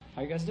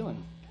How you guys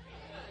doing?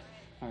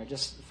 All right,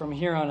 just from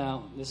here on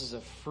out, this is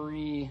a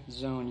free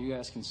zone. You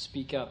guys can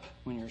speak up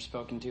when you're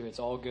spoken to. It's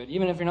all good.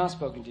 Even if you're not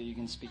spoken to, you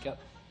can speak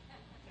up.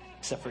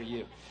 Except for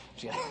you.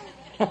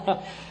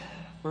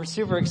 We're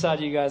super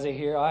excited you guys are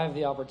here. I have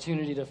the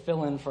opportunity to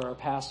fill in for our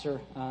pastor.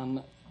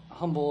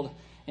 Humbled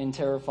and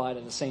terrified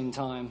at the same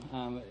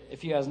time.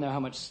 If you guys know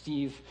how much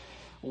Steve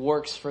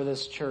works for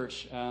this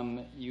church,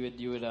 you would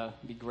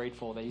be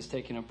grateful that he's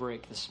taking a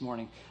break this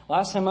morning.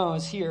 Last time I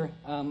was here,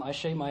 I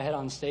shaved my head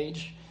on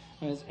stage.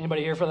 Is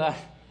anybody here for that?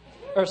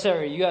 Or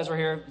sorry, you guys were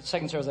here.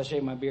 Second service, I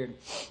shaved my beard.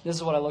 This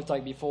is what I looked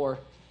like before.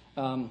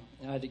 I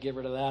had to get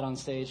rid of that on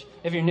stage.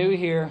 If you're new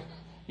here,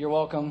 you're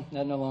welcome.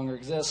 That no longer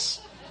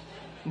exists.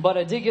 But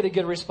I did get a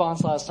good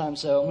response last time,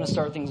 so I'm going to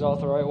start things off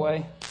the right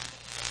way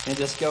and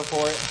just go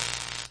for it.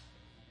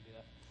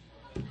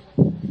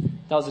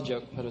 That was a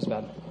joke, but it was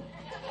bad.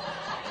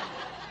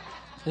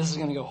 This is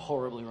going to go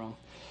horribly wrong.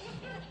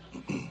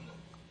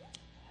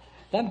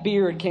 That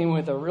beard came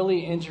with a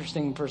really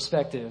interesting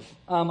perspective.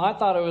 I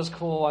thought it was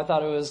cool. I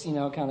thought it was,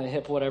 kind of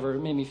hip, whatever. It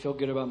made me feel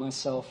good about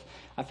myself.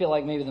 I feel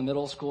like maybe the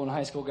middle school and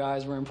high school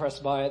guys were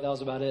impressed by it. That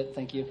was about it.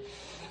 Thank you.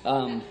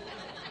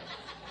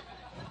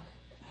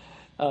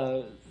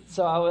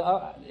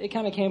 So it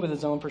kind of came with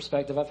its own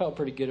perspective. I felt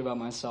pretty good about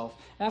myself.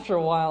 After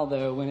a while,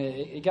 though, when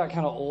it got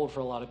kind of old for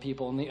a lot of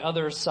people, and the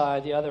other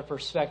side, the other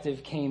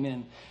perspective came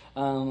in.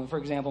 For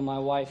example, my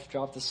wife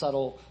dropped a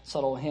subtle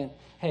hint.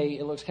 Hey,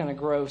 it looks kind of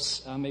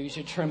gross. Maybe you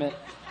should trim it.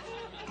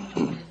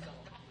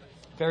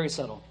 Very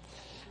subtle.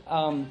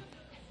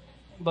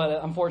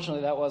 But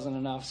unfortunately, that wasn't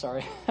enough.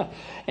 Sorry.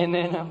 And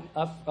then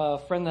a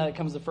friend that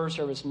comes to first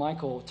service,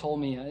 Michael, told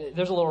me,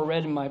 there's a little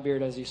red in my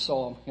beard, as you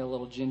saw. Got a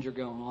little ginger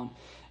going on.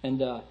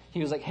 And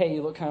he was like, hey,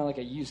 you look kind of like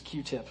a used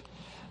Q-tip.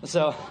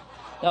 So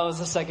that was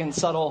the second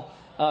subtle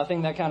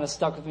thing that kind of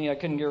stuck with me. I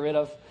couldn't get rid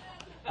of.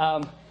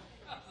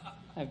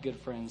 I have good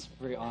friends,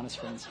 very honest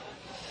friends.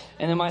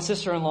 And then my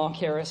sister-in-law,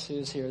 Karis,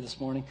 who's here this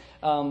morning,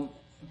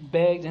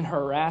 begged and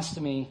harassed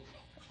me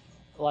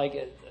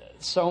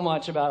so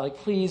much about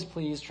please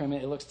trim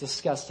it. It looks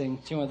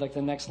disgusting. She went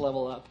the next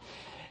level up.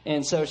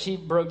 And so she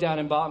broke down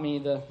and bought me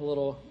the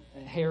little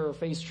hair or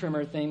face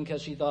trimmer thing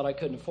because she thought I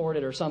couldn't afford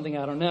it or something.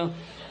 I don't know.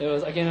 It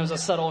was a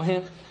subtle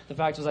hint. The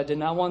fact was I did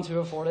not want to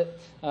afford it.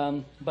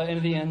 But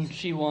in the end,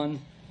 she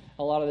won.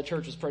 A lot of the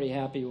church was pretty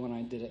happy when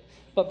I did it.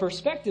 But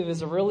perspective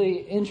is a really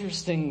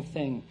interesting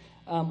thing.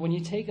 When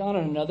you take on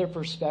another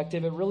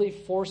perspective, it really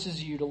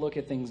forces you to look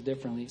at things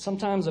differently.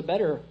 Sometimes a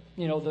better,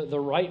 the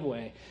right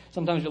way.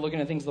 Sometimes you're looking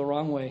at things the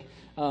wrong way.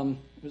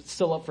 It's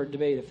still up for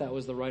debate if that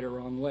was the right or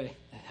wrong way,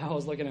 how I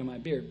was looking at my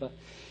beard. But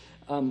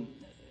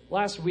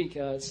last week,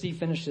 Steve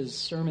finished his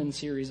sermon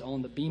series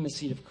on the Bema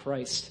Seat of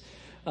Christ.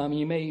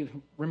 You may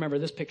remember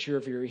this picture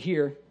if you're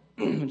here.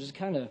 It just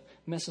kind of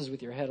messes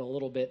with your head a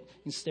little bit.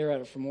 You can stare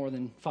at it for more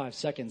than 5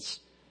 seconds.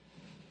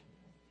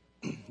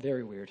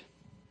 Very weird.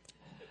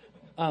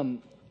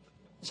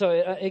 So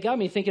it got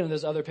me thinking of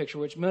this other picture,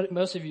 which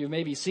most of you have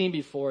maybe seen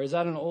before. Is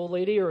that an old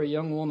lady or a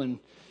young woman?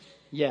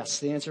 Yes,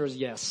 the answer is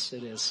yes,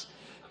 it is.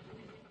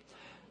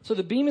 So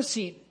the Bema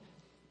Seat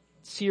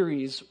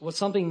series was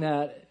something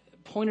that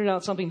pointed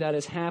out something that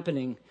is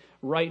happening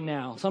right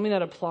now, something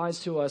that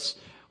applies to us,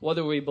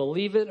 whether we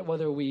believe it,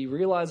 whether we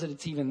realize that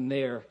it's even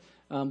there,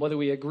 whether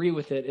we agree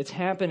with it. It's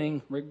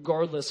happening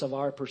regardless of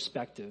our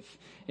perspective.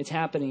 It's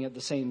happening at the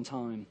same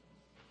time.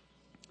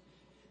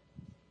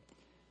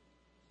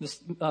 This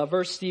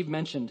verse Steve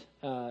mentioned,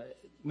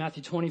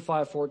 Matthew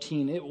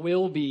 25:14, it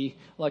will be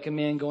like a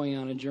man going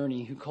on a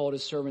journey who called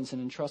his servants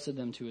and entrusted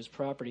them to his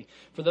property.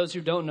 For those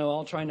who don't know,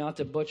 I'll try not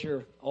to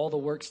butcher all the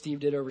work Steve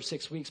did over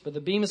 6 weeks, but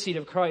the Bema Seat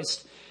of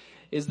Christ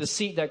is the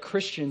seat that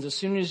Christians, as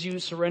soon as you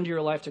surrender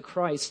your life to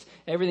Christ,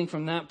 everything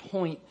from that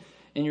point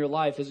in your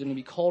life is going to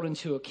be called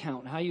into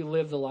account. How you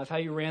live the life, how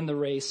you ran the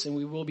race, and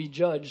we will be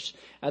judged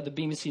at the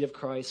Bema Seat of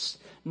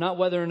Christ. Not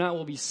whether or not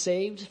we'll be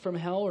saved from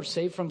hell or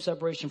saved from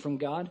separation from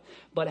God,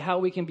 but how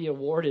we can be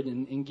awarded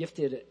and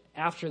gifted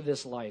after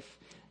this life.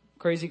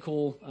 Crazy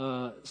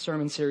cool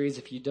sermon series.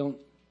 If you don't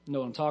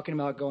know what I'm talking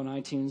about, go on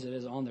iTunes. It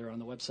is on there on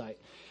the website.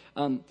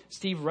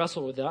 Steve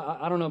wrestled with it.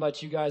 I don't know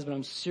about you guys, but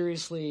I'm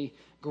seriously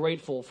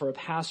grateful for a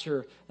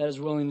pastor that is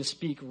willing to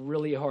speak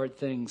really hard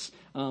things.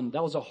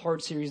 That was a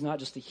hard series, not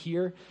just to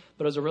hear,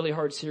 but it was a really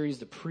hard series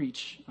to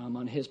preach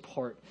on his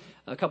part.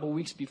 A couple of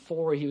weeks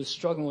before, he was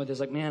struggling with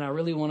this, man, I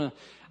really want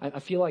to, I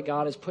feel like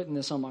God is putting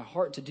this on my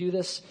heart to do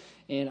this.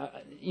 And,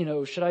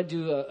 should I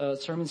do a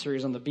sermon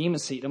series on the Bema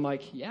Seat? I'm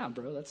like, yeah,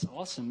 bro, that's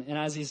awesome. And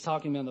as he's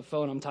talking to me on the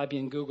phone, I'm typing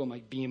in Google, I'm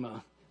like,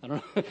 Bema. I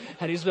don't know.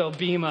 How do you spell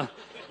Bema?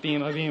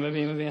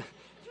 Bema.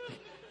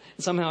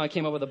 Somehow I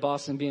came up with a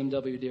Boston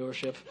BMW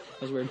dealership.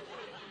 That was weird.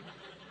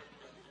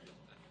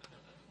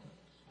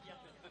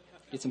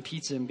 Get some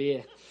pizza and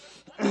beer.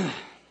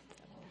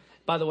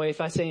 By the way,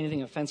 if I say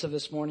anything offensive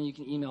this morning, you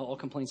can email all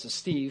complaints to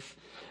Steve,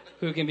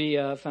 who can be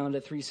found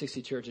at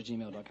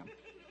 360church@gmail.com.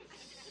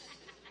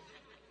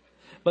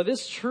 But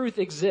this truth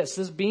exists.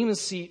 This Bema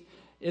Seat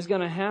is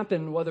going to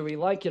happen whether we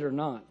like it or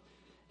not.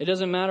 It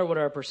doesn't matter what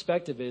our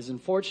perspective is.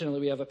 Unfortunately,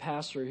 we have a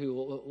pastor who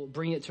will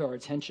bring it to our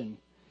attention.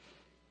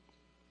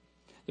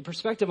 The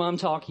perspective I'm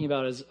talking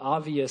about is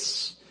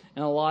obvious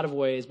in a lot of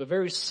ways, but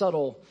very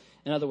subtle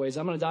in other ways.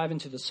 I'm going to dive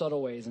into the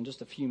subtle ways in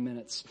just a few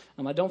minutes.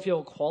 I don't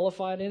feel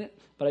qualified in it,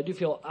 but I do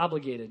feel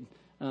obligated.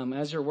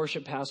 As your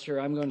worship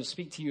pastor, I'm going to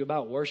speak to you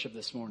about worship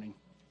this morning.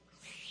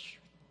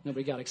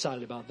 Nobody got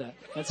excited about that.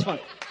 That's fine.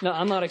 No,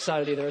 I'm not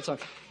excited either. It's fine.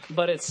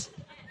 But it's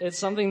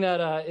something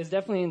that is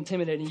definitely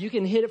intimidating. You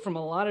can hit it from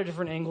a lot of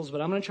different angles, but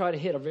I'm going to try to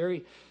hit a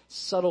very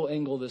subtle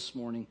angle this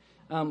morning.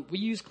 We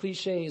use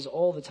cliches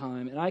all the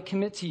time, and I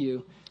commit to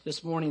you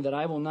this morning that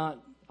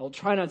I'll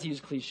try not to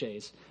use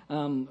cliches.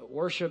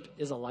 Worship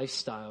is a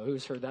lifestyle.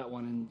 Who's heard that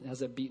one and has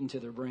that beat into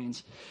their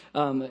brains?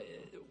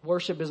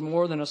 Worship is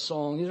more than a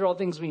song. These are all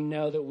things we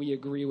know that we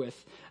agree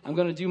with. I'm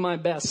going to do my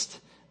best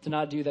to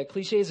not do that.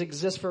 Cliches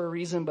exist for a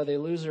reason, but they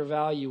lose their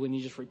value when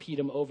you just repeat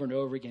them over and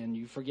over again.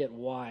 You forget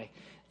why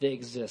they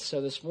exist.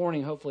 So this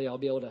morning, hopefully I'll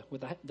be able to,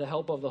 with the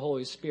help of the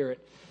Holy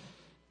Spirit,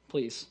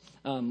 please,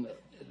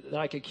 that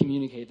I could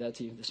communicate that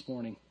to you this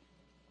morning.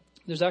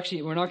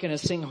 We're not going to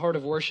sing Heart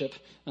of Worship.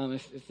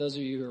 If those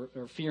of you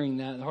are fearing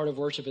that, Heart of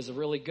Worship is a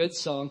really good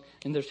song,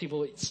 and there's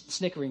people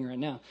snickering right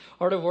now.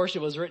 Heart of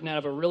Worship was written out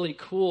of a really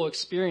cool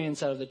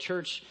experience out of a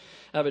church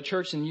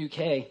in the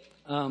UK,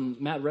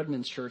 Matt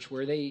Redman's church,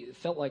 where they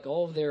felt like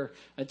all of their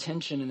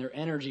attention and their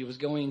energy was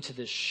going into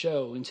this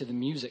show, into the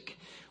music,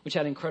 which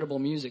had incredible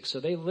music. So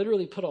they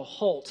literally put a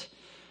halt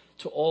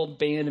to all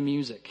band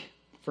music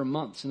for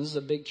months. And this is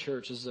a big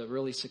church. This is a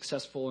really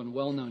successful and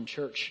well-known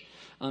church.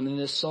 And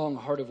this song,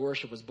 Heart of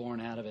Worship, was born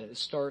out of it. It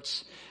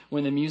starts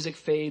when the music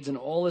fades and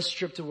all is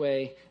stripped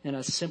away, and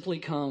I simply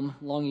come,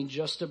 longing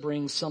just to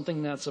bring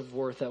something that's of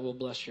worth that will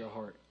bless your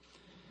heart.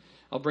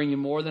 I'll bring you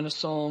more than a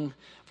song,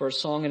 for a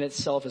song in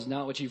itself is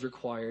not what you've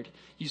required.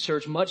 You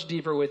search much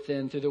deeper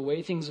within. Through the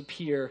way things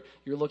appear,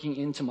 you're looking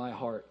into my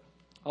heart.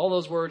 All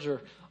those words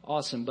are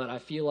awesome, but I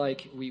feel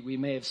like we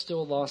may have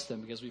still lost them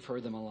because we've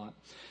heard them a lot.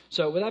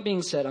 So with that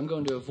being said, I'm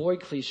going to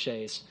avoid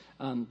cliches.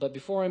 But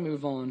before I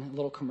move on, a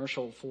little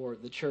commercial for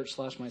the church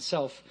 /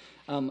 myself.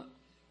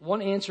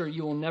 One answer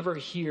you will never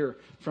hear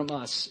from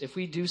us. If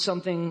we do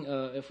something,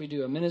 if we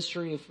do a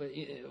ministry,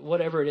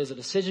 whatever it is, a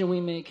decision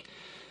we make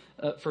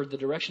for the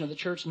direction of the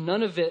church,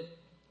 none of it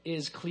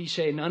is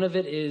cliche. None of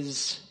it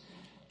is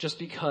just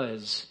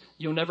because.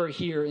 You'll never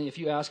hear, if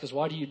you ask us,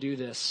 why do you do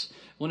this?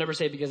 We'll never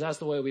say, because that's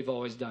the way we've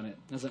always done it.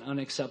 That's an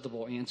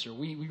unacceptable answer.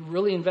 We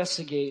really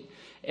investigate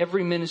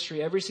every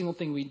ministry, every single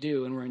thing we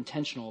do, and we're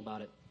intentional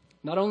about it.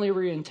 Not only are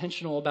we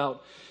intentional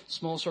about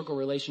small circle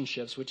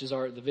relationships, which is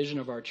the vision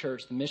of our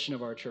church, the mission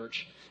of our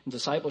church, and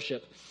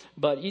discipleship,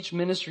 but each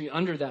ministry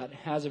under that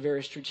has a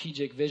very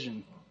strategic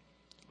vision.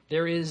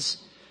 There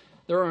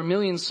are a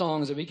million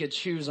songs that we could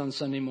choose on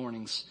Sunday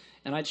mornings,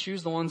 and I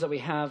choose the ones that we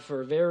have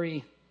for a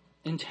very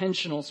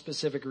intentional,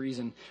 specific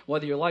reason.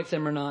 Whether you like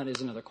them or not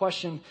is another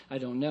question. I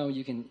don't know.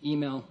 You can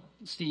email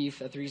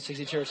Steve at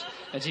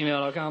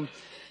 360church@gmail.com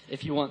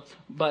if you want.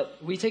 But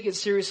we take it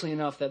seriously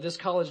enough that this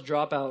college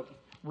dropout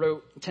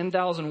wrote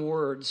 10,000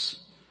 words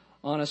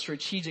on a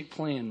strategic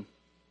plan.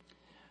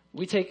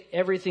 We take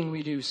everything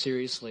we do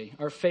seriously.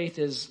 Our faith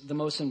is the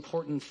most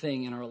important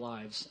thing in our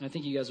lives. And I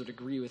think you guys would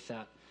agree with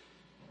that.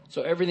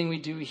 So everything we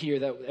do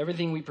here,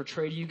 everything we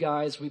portray to you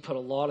guys, we put a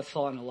lot of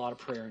thought and a lot of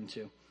prayer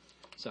into.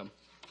 So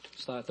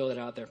just thought I'd throw that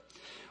out there.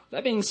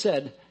 That being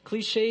said,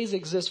 cliches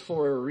exist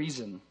for a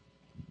reason.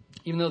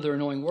 Even though they're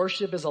annoying,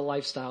 worship is a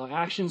lifestyle.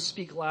 Actions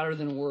speak louder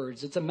than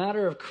words. It's a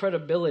matter of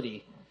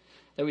credibility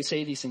that we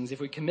say these things. If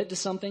we commit to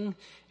something,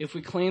 if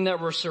we claim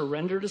that we're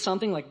surrendered to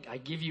something, like I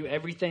give you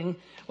everything,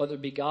 whether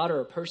it be God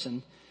or a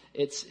person,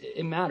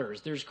 it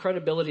matters. There's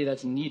credibility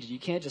that's needed. You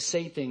can't just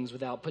say things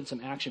without putting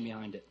some action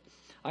behind it.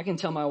 I can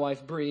tell my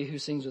wife, Bree, who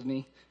sings with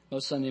me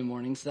most Sunday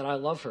mornings, that I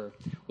love her,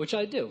 which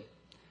I do.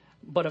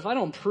 But if I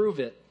don't prove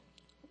it,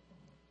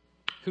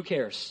 who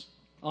cares?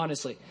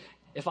 Honestly.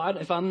 If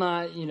I'm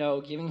not,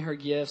 giving her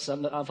gifts,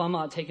 if I'm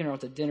not taking her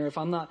out to dinner, if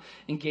I'm not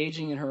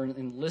engaging in her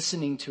and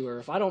listening to her,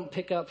 if I don't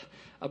pick up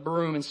a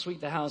broom and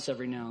sweep the house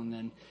every now and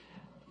then,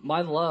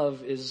 my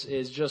love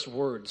is just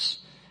words.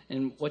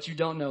 And what you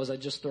don't know is I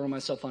just throw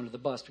myself under the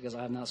bus because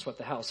I have not swept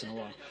the house in a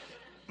while.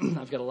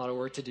 I've got a lot of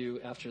work to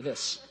do after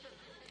this.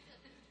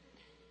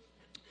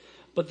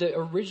 But the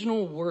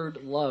original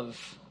word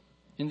love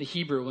in the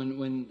Hebrew,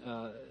 when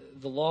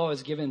the law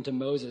is given to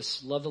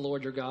Moses, love the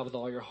Lord your God with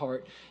all your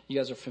heart. You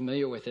guys are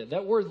familiar with it.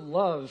 That word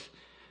love,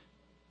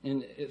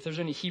 and if there's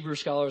any Hebrew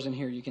scholars in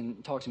here, you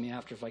can talk to me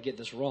after if I get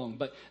this wrong,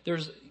 but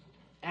there's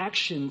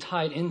action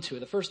tied into it.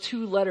 The first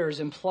two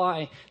letters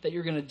imply that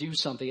you're going to do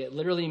something. It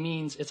literally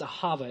means it's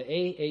ahava,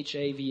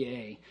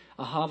 A-H-A-V-A,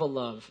 ahava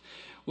love,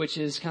 which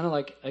is kind of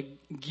like a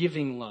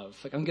giving love.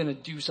 Like I'm going to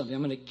do something.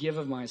 I'm going to give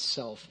of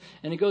myself.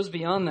 And it goes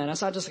beyond that.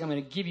 It's not just like I'm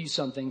going to give you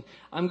something.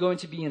 I'm going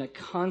to be in a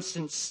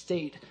constant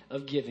state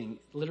of giving.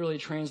 Literally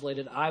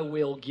translated, I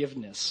will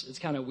giveness. It's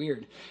kind of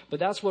weird. But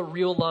that's what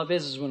real love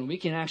is when we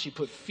can actually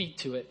put feet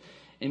to it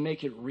and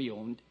make it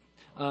real.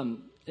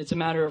 It's a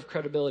matter of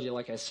credibility,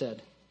 like I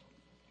said.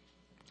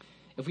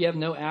 If we have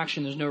no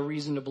action, there's no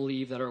reason to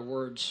believe that our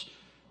words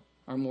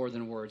are more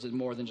than words, and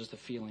more than just a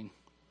feeling.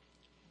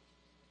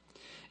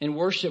 In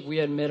worship, we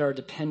admit our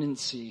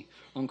dependency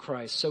on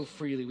Christ so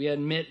freely. We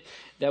admit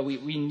that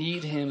we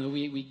need him, and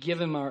we give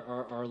him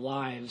our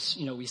lives.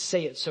 We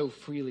say it so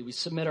freely. We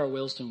submit our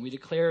wills to him. We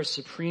declare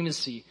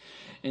supremacy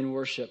in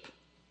worship.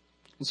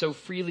 And so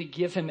freely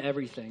give him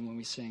everything when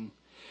we sing.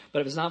 But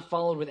if it's not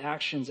followed with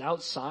actions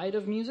outside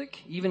of music,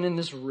 even in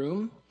this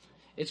room,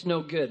 it's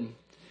no good.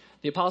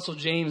 The Apostle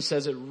James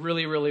says it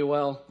really, really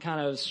well, kind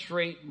of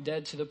straight,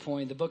 dead to the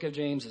point. The book of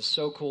James is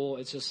so cool.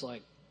 It's just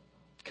like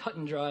cut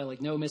and dry,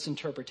 like no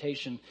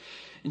misinterpretation.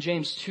 In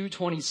James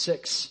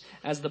 2:26,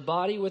 as the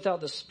body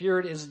without the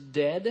spirit is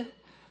dead,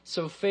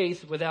 so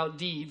faith without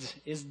deeds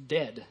is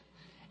dead.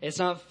 It's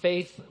not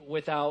faith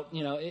without,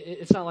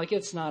 it's not like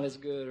it's not as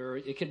good or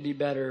it could be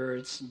better or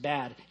it's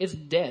bad. It's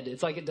dead.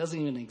 It's like it doesn't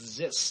even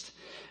exist.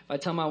 If I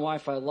tell my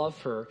wife I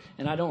love her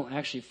and I don't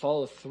actually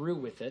follow through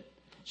with it,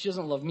 she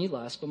doesn't love me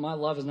less, but my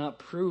love is not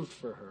proved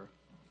for her.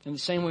 In the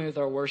same way with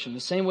our worship,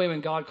 the same way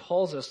when God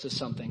calls us to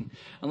something,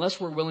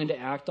 unless we're willing to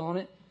act on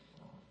it,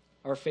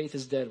 our faith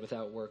is dead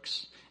without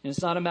works. And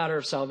it's not a matter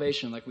of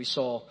salvation like we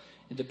saw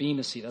in the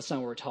Bema Seat. That's not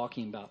what we're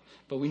talking about.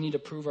 But we need to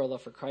prove our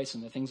love for Christ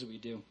in the things that we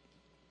do.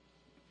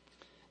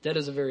 Dead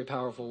is a very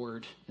powerful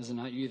word, is it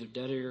not? You're either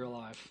dead or you're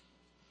alive.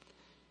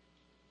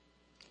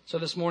 So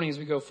this morning as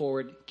we go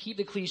forward, keep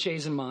the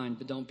cliches in mind,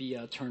 but don't be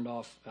turned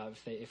off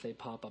if they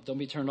pop up. Don't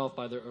be turned off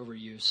by their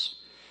overuse.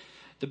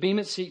 The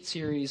Bema Seat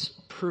series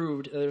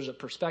proved that there's a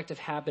perspective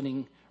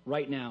happening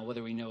right now,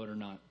 whether we know it or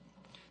not.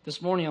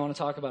 This morning I want to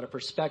talk about a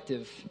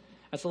perspective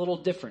that's a little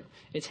different.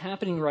 It's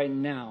happening right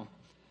now,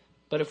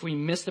 but if we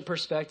miss the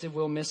perspective,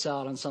 we'll miss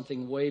out on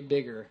something way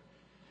bigger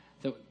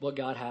than what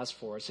God has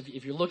for us.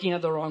 If you're looking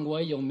at the wrong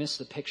way, you'll miss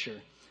the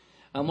picture.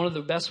 One of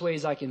the best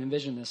ways I can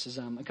envision this is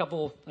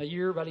about a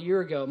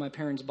year ago, my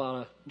parents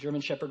bought a German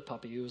Shepherd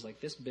puppy who was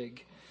like this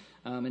big,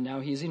 and now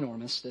he's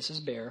enormous. This is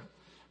Bear,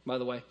 by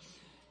the way.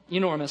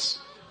 Enormous.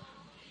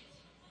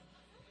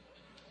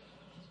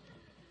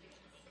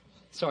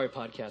 Sorry,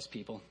 podcast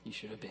people. You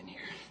should have been here.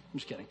 I'm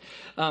just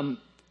kidding.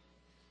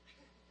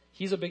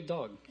 He's a big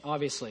dog,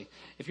 obviously.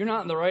 If you're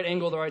not in the right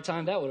angle at the right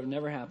time, that would have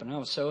never happened. I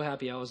was so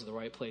happy I was at the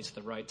right place at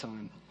the right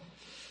time.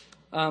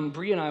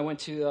 Bree and I went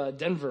to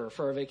Denver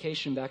for our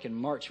vacation back in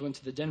March. We went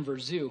to the Denver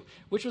Zoo,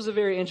 which was a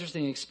very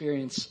interesting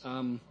experience,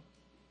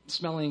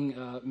 smelling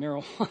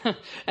marijuana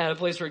at a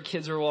place where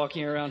kids were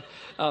walking around.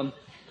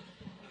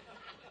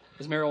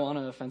 Is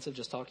marijuana offensive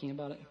just talking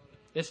about it?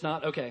 It's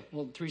not? Okay.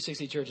 Well,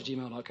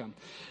 360church@gmail.com.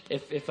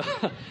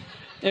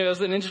 It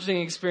was an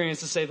interesting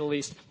experience, to say the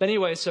least. But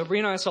anyway, so Bree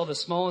and I saw the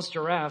smallest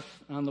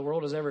giraffe the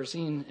world has ever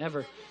seen,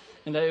 ever.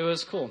 And it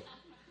was cool.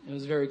 It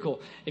was very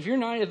cool. If you're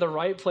not at the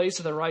right place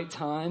at the right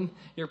time,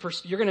 you're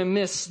going to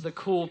miss the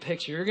cool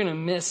picture. You're going to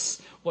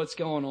miss what's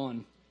going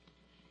on.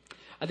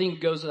 I think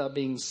it goes without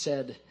being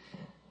said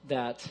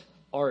that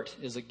art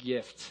is a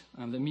gift.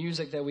 The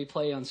music that we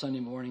play on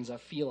Sunday mornings, I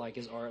feel like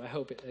is art. I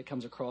hope it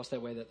comes across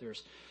that way, that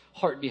there's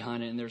heart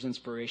behind it and there's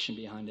inspiration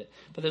behind it.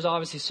 But there's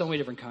obviously so many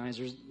different kinds.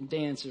 There's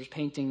dance, there's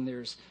painting,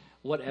 there's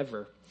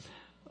whatever.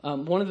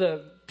 One of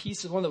the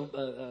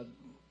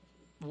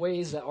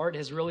ways that art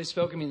has really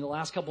spoken to me in the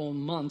last couple of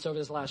months over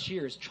this last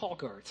year is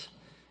chalk art.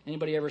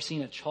 Anybody ever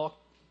seen a chalk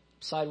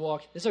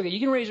sidewalk? It's okay. You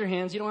can raise your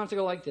hands. You don't have to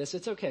go like this.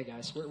 It's okay,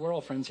 guys. We're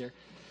all friends here,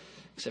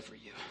 except for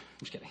you.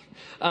 I'm just kidding.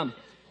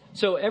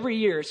 So every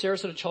year,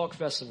 Sarasota Chalk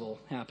Festival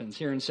happens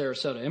here in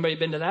Sarasota. Anybody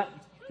been to that?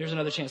 Here's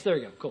another chance. There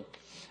you go. Cool.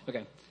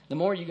 Okay. The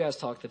more you guys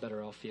talk, the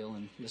better I'll feel,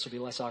 and this will be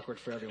less awkward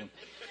for everyone.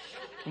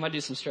 I might do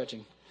some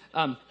stretching.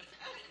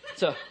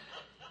 So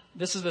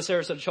this is the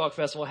Sarasota Chalk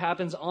Festival. It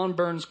happens on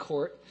Burns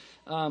Court,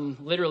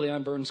 literally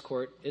on Burns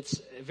Court. It's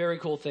a very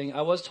cool thing.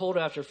 I was told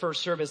after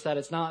first service that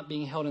it's not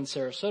being held in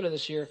Sarasota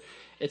this year.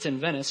 It's in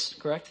Venice,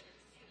 correct?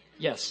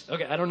 Yes.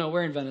 Okay, I don't know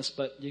where in Venice,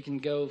 but you can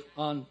go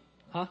on,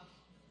 huh?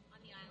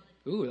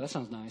 Ooh, that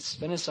sounds nice.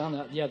 Venice on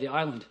the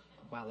island.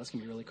 Wow, that's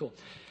going to be really cool.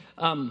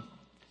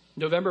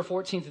 November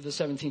 14th to the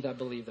 17th, I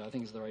believe, though. I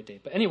think is the right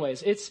date. But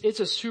anyways, it's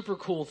a super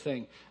cool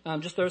thing.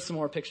 Just throw some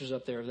more pictures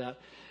up there of that.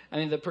 I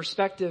mean, the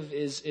perspective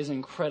is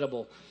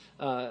incredible.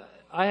 I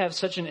have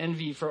such an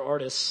envy for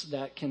artists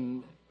that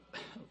can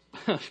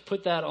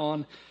put that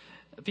on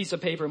a piece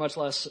of paper, much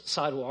less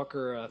sidewalk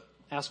or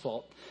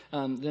asphalt.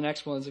 The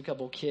next one is a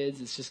couple kids.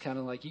 It's just kind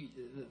of like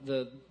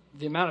the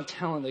amount of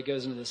talent that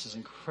goes into this is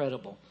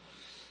incredible.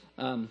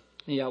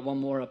 You got one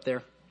more up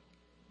there.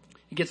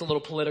 It gets a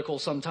little political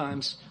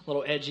sometimes, a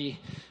little edgy.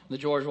 The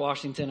George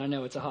Washington, I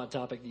know it's a hot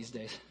topic these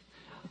days.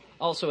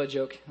 Also a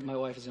joke. My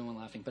wife is the one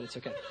laughing, but it's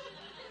okay.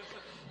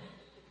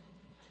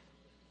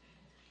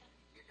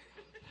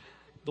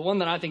 The one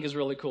that I think is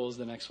really cool is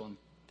the next one.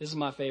 This is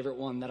my favorite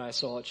one that I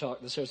saw at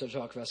the Sarasota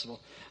Chalk Festival.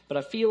 But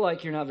I feel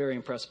like you're not very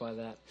impressed by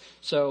that.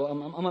 So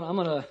I'm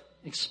going to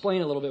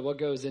explain a little bit what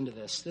goes into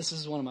this. This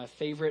is one of my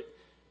favorite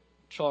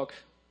chalk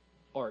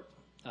art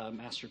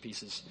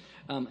masterpieces.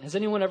 Has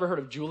anyone ever heard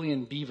of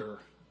Julian Beever?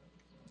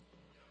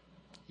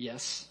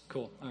 Yes?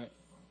 Cool. All right.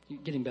 You're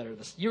getting better at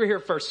this. You were here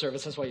first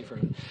service. That's why you've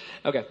heard it.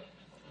 Okay.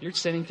 You're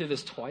sitting through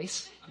this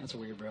twice? That's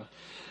weird, bro.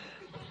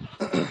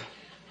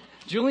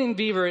 Julian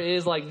Beaver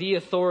is like the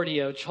authority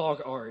of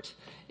chalk art.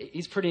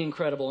 He's pretty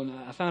incredible. And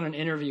I found an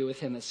interview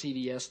with him that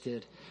CBS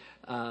did.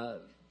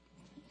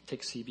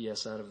 Take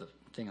CBS out of the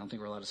thing. I don't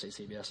think we're allowed to say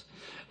CBS.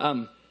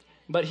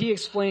 But he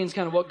explains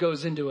kind of what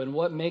goes into it and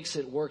what makes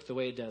it work the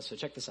way it does. So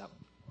check this out.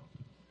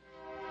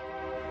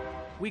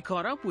 We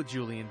caught up with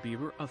Julian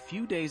Beaver a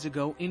few days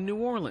ago in New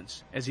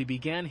Orleans as he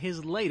began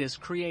his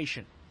latest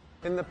creation.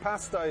 In the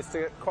past, I used to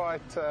get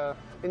quite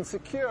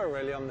insecure,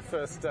 really, on the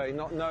first day,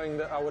 not knowing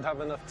that I would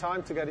have enough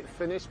time to get it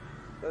finished.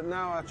 But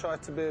now I try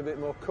to be a bit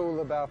more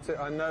cool about it.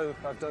 I know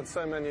I've done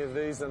so many of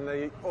these, and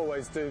they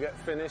always do get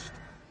finished.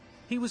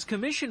 He was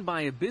commissioned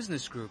by a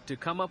business group to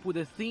come up with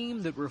a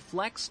theme that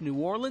reflects New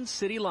Orleans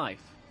city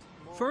life.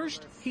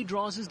 First, he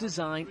draws his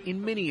design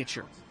in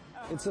miniature.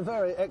 It's a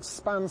very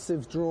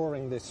expansive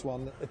drawing, this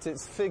one.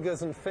 It's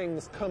figures and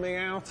things coming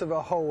out of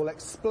a hole,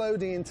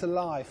 exploding into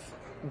life,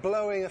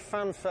 blowing a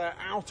fanfare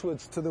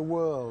outwards to the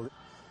world.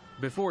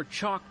 Before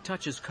chalk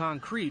touches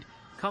concrete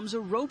comes a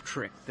rope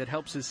trick that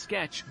helps his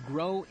sketch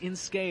grow in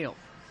scale.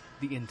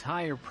 The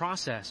entire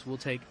process will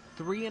take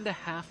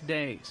 3.5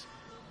 days.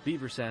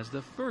 Beaver says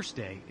the first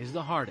day is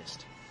the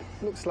hardest.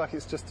 Looks like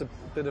it's just a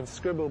bit of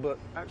scribble, but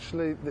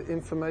actually the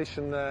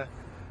information there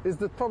is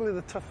probably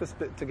the toughest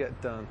bit to get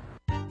done.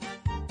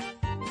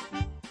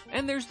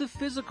 And there's the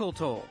physical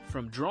toll,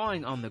 from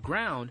drawing on the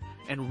ground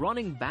and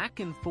running back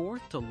and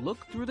forth to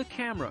look through the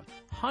camera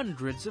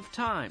hundreds of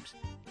times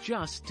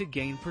just to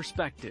gain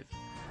perspective.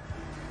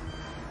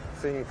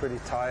 Feeling pretty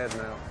tired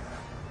now.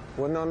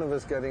 We're none of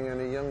us getting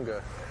any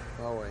younger,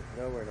 are we?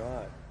 No, we're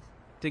not.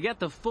 To get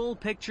the full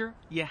picture,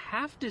 you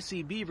have to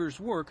see Beaver's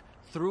work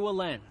through a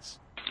lens.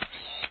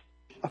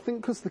 I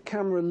think because the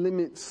camera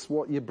limits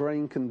what your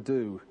brain can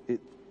do.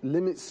 It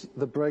limits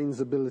the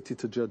brain's ability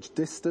to judge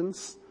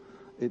distance.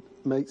 It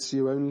makes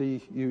you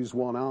only use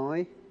one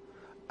eye,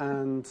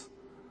 and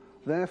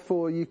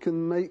therefore you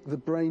can make the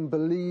brain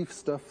believe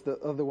stuff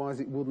that otherwise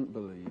it wouldn't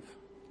believe.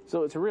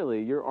 So it's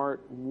really, your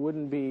art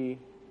wouldn't be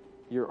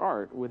your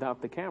art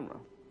without the camera.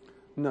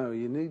 No,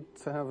 you need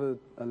to have a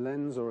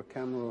lens or a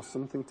camera or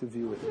something to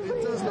view it.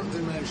 It does look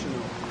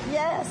dimensional.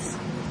 Yes.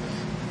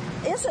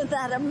 Isn't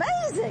that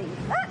amazing?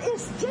 That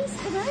is just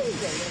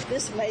amazing.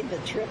 This made the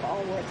trip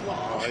all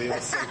worthwhile. Oh, you're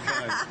so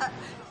kind.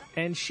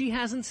 And she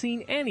hasn't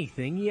seen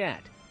anything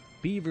yet.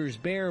 Beaver's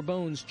bare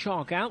bones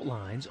chalk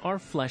outlines are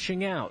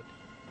fleshing out.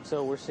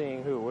 So we're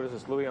seeing who? What is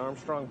this, Louis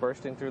Armstrong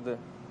bursting through the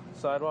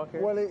sidewalk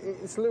here? Well,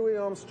 it's Louis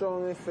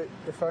Armstrong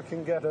if I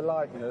can get a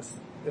likeness.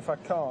 If I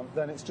can't,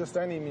 then it's just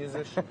any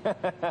musician.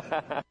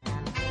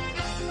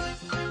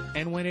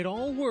 And when it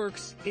all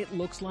works, it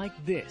looks like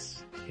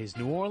this. His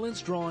New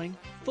Orleans drawing,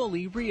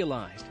 fully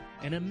realized.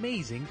 An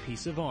amazing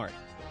piece of art.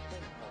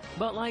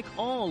 But like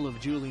all of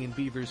Julian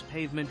Beaver's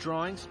pavement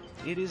drawings,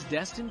 it is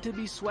destined to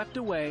be swept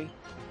away,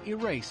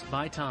 erased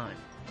by time.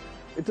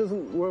 It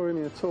doesn't worry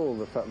me at all,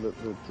 the fact that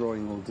the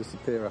drawing will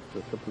disappear after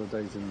a couple of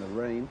days in the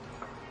rain,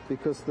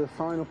 because the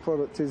final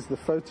product is the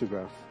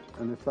photograph.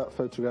 And if that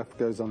photograph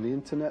goes on the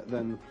internet,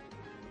 then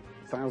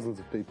thousands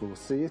of people will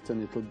see it,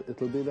 and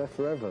it'll be there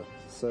forever.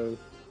 So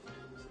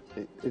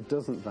it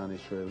doesn't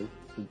vanish, really.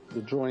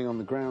 The drawing on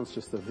the ground's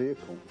just a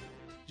vehicle.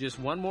 Just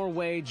one more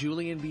way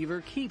Julian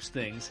Beaver keeps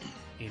things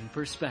in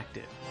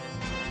perspective.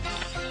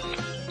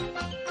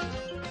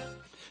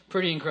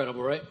 Pretty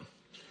incredible, right?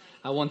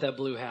 I want that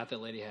blue hat that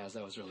lady has.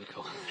 That was really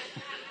cool.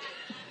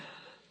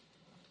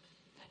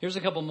 Here's a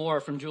couple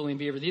more from Julian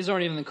Beaver. These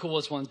aren't even the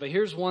coolest ones, but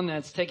here's one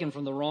that's taken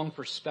from the wrong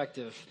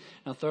perspective.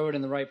 I'll throw it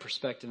in the right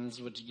perspective, and this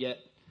is what you get.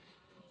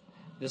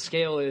 The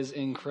scale is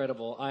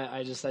incredible.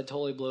 That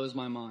totally blows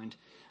my mind.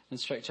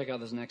 Let's check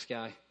out this next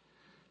guy.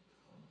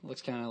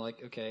 Looks kind of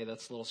like, okay,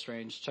 that's a little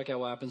strange. Check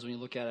out what happens when you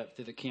look at it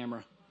through the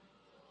camera.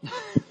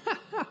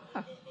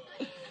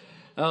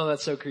 Oh,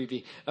 that's so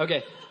creepy.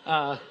 Okay,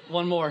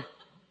 one more.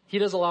 He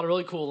does a lot of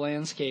really cool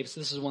landscapes.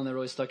 This is one that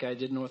really stuck out. I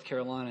did in North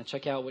Carolina.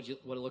 Check out what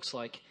it looks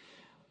like.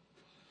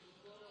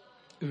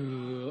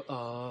 Ooh,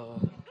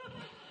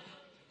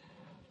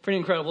 pretty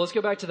incredible. Let's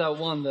go back to that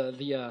one,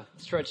 the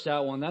stretched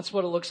out one. That's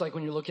what it looks like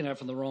when you're looking at it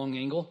from the wrong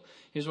angle.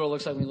 Here's what it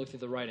looks like when you look through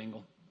the right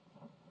angle.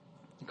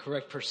 The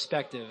correct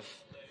perspective.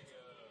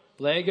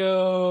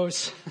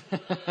 Legos.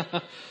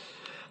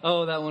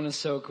 Oh, that one is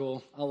so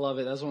cool. I love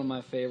it. That's one of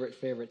my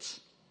favorites.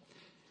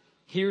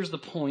 Here's the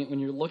point. When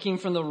you're looking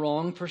from the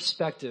wrong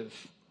perspective,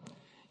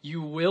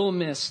 you will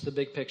miss the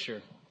big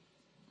picture.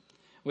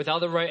 Without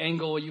the right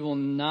angle, you will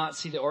not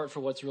see the art for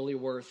what's really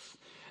worth.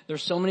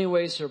 There's so many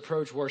ways to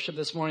approach worship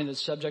this morning, the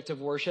subject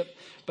of worship,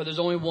 but there's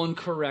only one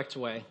correct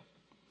way.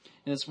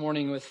 And this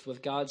morning,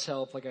 with God's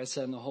help, like I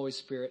said, and the Holy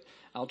Spirit,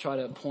 I'll try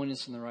to point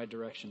us in the right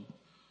direction.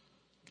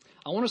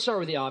 I want to start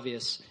with the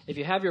obvious. If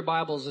you have your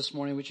Bibles this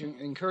morning, which I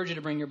encourage you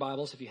to bring your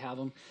Bibles if you have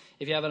them.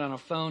 If you have it on a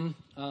phone,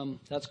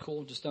 that's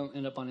cool. Just don't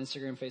end up on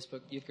Instagram, Facebook,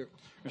 youth group,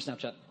 or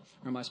Snapchat,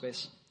 or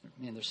MySpace.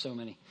 Man, there's so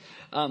many.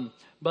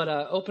 But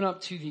open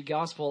up to the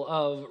Gospel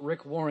of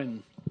Rick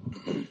Warren.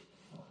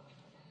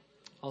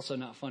 Also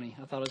not funny.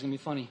 I thought it was going to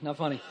be funny. Not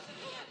funny.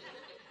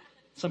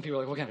 Some people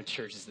are like, what kind of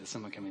church is this?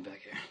 I'm not coming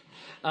back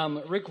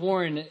here. Rick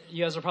Warren,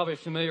 you guys are probably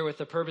familiar with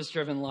The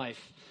Purpose-Driven Life.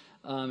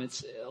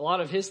 It's a lot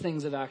of his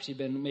things have actually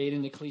been made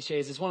into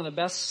cliches. It's one of the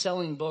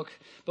best-selling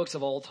books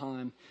of all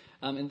time.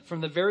 And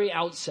from the very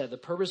outset, The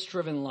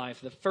Purpose-Driven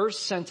Life, the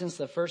first sentence,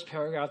 the first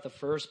paragraph, the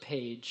first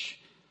page,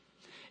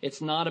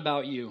 it's not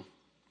about you.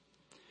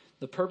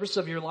 The purpose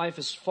of your life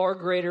is far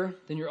greater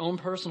than your own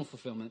personal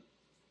fulfillment,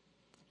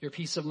 your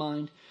peace of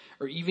mind,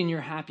 or even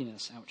your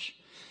happiness. Ouch.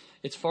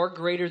 It's far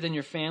greater than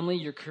your family,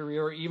 your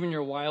career, or even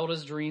your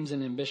wildest dreams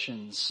and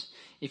ambitions.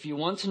 If you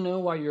want to know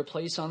why you're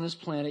placed on this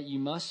planet, you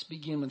must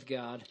begin with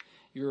God.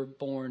 You were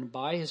born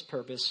by his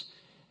purpose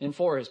and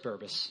for his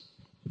purpose.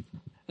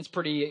 That's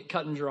pretty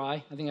cut and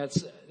dry. I think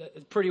that's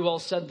pretty well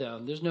said,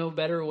 though. There's no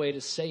better way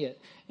to say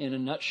it in a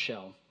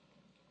nutshell.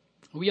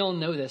 We all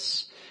know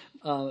this.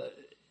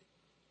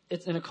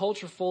 It's in a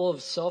culture full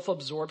of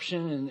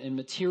self-absorption and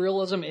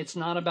materialism. It's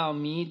not about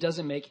me. It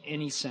doesn't make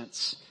any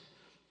sense.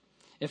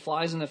 It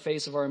flies in the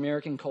face of our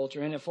American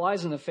culture, and it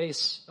flies in the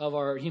face of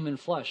our human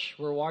flesh.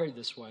 We're wired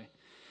this way.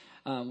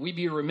 We'd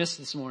be remiss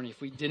this morning if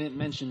we didn't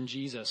mention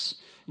Jesus.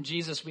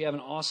 Jesus, we have an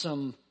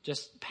awesome,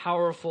 just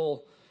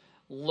powerful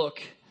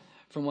look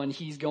from when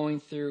he's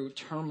going through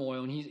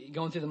turmoil, and he's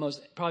going through the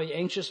most probably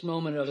anxious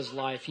moment of his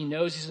life. He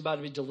knows he's about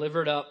to be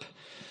delivered up,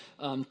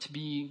 to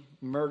be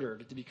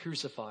murdered, to be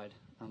crucified.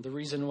 The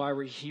reason why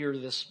we're here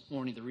this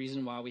morning, the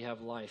reason why we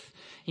have life.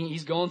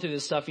 He's going through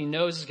this stuff. He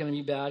knows it's going to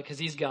be bad because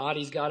he's God.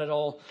 He's got it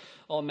all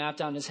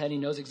mapped out in his head. He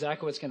knows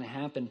exactly what's going to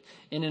happen.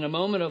 And in a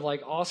moment of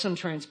like awesome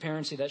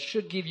transparency that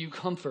should give you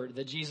comfort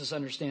that Jesus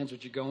understands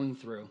what you're going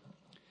through,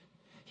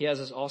 he has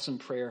this awesome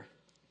prayer.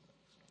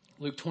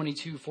 Luke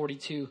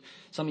 22:42.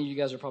 Some of you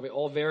guys are probably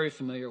all very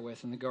familiar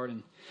with in the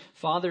garden.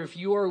 Father, if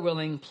you are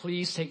willing,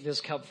 please take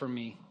this cup from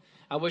me.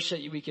 I wish that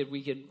we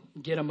could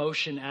get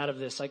emotion out of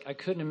this. Like I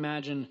couldn't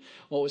imagine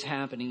what was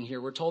happening here.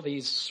 We're told that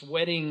he's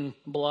sweating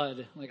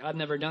blood. Like I've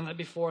never done that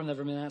before. I've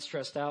never been that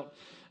stressed out.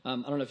 I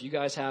don't know if you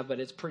guys have, but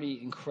it's pretty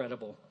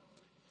incredible.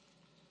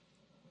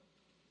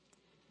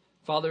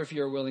 Father, if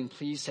you are willing,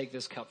 please take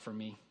this cup from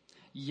me.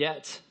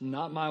 Yet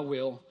not my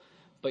will,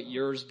 but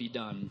yours be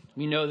done.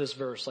 We know this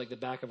verse like the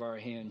back of our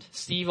hand.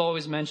 Steve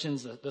always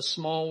mentions the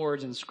small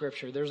words in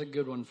Scripture. There's a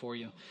good one for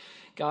you.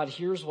 God,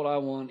 here's what I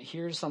want.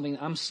 Here's something.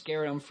 I'm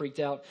scared. I'm freaked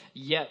out.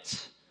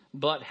 Yet,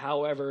 but,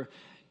 however,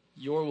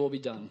 your will be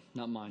done,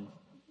 not mine.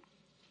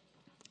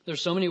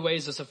 There's so many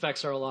ways this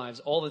affects our lives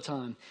all the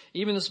time.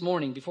 Even this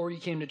morning, before you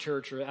came to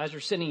church, or as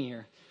you're sitting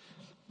here,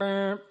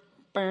 burr,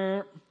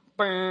 burr,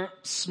 burr,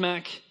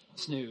 smack,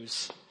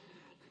 snooze.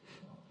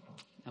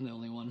 I'm the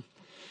only one.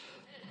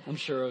 I'm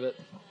sure of it.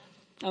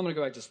 I'm going to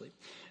go back to sleep.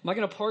 Am I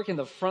going to park in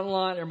the front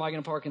lot or am I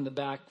going to park in the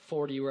back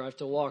 40 where I have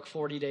to walk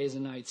 40 days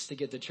and nights to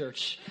get to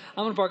church?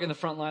 I'm going to park in the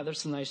front lot.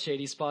 There's some nice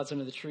shady spots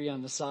under the tree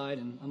on the side,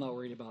 and I'm not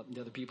worried about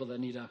the other people that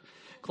need a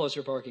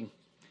closer parking.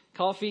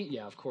 Coffee?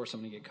 Yeah, of course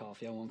I'm going to get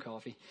coffee. I want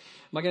coffee.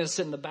 Am I going to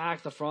sit in the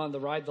back, the front, the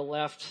right, the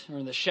left, or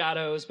in the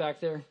shadows back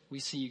there? We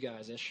see you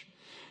guys-ish.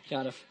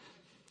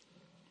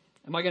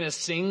 Am I going to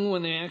sing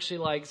when they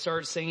actually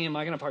start singing? Am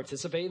I going to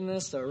participate in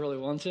this? Do I really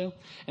want to?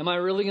 Am I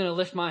really going to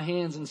lift my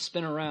hands and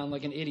spin around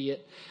like an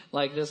idiot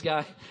like this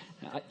guy?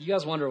 You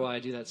guys wonder why I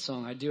do that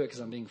song. I do it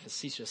because I'm being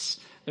facetious.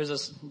 Do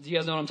you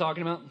guys know what I'm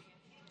talking about?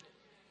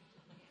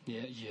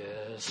 Yeah,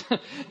 yes.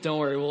 Don't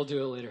worry, we'll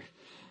do it later.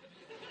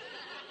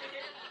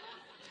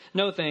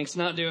 No thanks,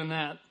 not doing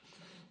that.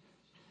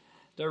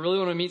 Do I really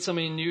want to meet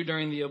somebody new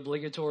during the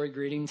obligatory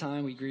greeting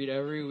time we greet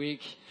every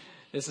week?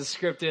 This is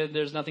scripted.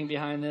 There's nothing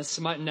behind this.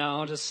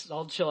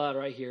 I'll chill out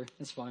right here.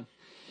 It's fine.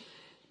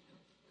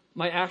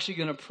 Am I actually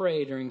going to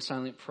pray during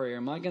silent prayer?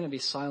 Am I going to be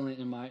silent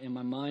in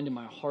my mind, in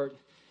my heart,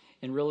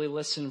 and really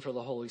listen for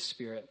the Holy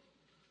Spirit?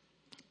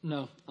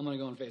 No, I'm going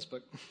to go on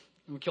Facebook.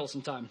 I'm going to kill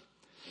some time.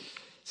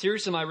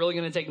 Seriously, am I really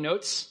going to take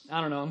notes? I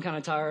don't know. I'm kind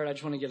of tired. I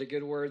just want to get a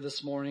good word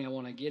this morning. I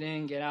want to get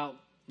in, get out,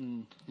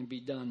 and be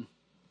done.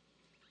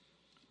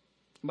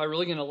 Am I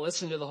really going to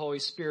listen to the Holy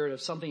Spirit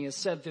if something is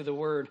said through the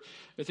word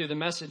or through the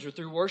message or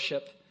through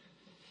worship?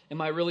 Am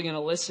I really going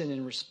to listen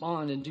and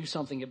respond and do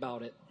something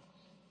about it?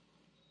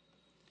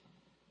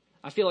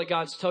 I feel like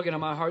God's tugging on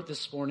my heart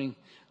this morning.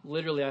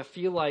 Literally, I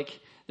feel like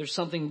there's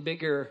something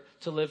bigger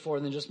to live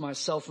for than just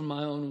myself and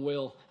my own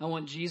will. I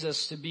want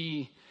Jesus to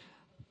be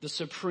the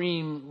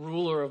supreme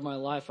ruler of my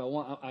life.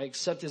 I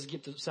accept his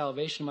gift of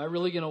salvation. Am I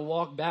really going to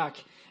walk back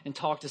and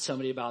talk to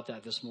somebody about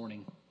that this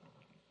morning?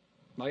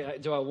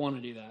 Do I want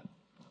to do that?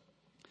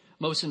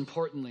 Most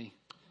importantly,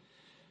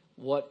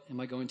 what am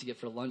I going to get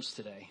for lunch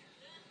today?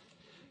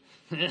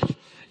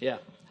 Yeah.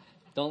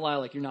 Don't lie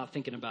like you're not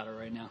thinking about it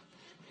right now.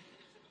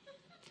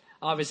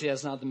 Obviously,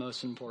 that's not the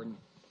most important.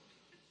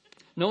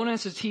 No one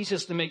has to teach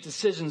us to make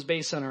decisions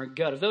based on our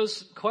gut. If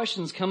those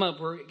questions come up,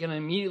 we're going to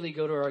immediately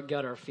go to our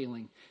gut, our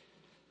feeling.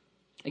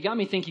 It got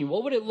me thinking,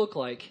 what would it look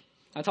like?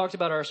 I talked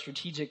about our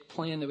strategic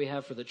plan that we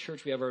have for the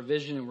church. We have our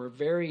vision, and we're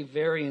very,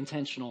 very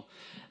intentional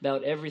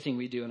about everything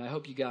we do. And I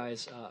hope you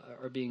guys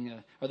are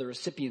the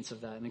recipients of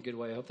that in a good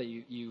way. I hope that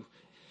you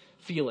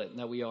feel it,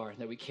 that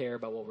we care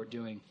about what we're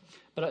doing.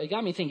 But it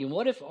got me thinking,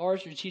 what if our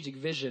strategic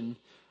vision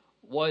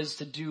was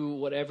to do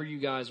whatever you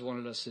guys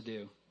wanted us to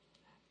do?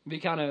 It'd be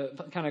kind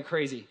of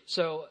crazy.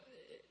 So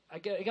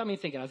it got me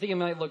thinking. I think it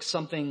might look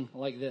something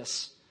like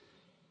this.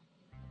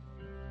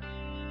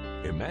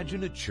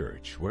 Imagine a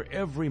church where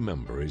every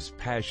member is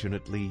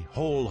passionately,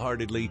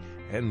 wholeheartedly,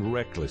 and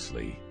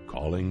recklessly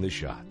calling the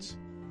shots.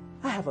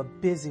 I have a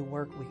busy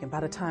work week, and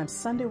by the time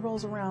Sunday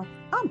rolls around,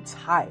 I'm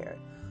tired.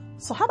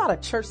 So how about a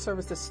church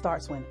service that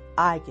starts when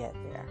I get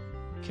there?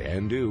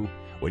 Can do.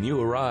 When you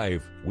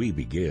arrive, we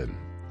begin.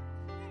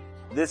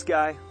 This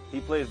guy, he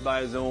plays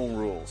by his own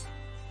rules.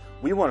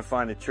 We want to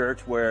find a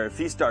church where if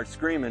he starts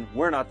screaming,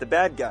 we're not the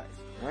bad guys,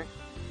 right?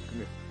 Come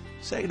here.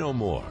 Say no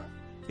more.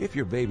 If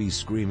your baby's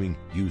screaming,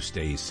 you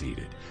stay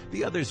seated.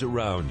 The others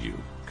around you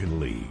can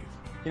leave.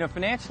 You know,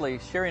 financially,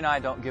 Sherry and I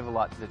don't give a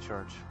lot to the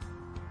church,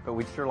 but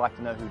we'd sure like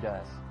to know who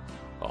does.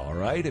 All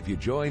right, if you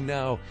join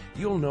now,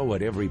 you'll know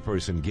what every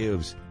person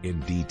gives in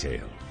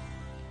detail.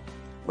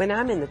 When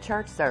I'm in the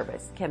church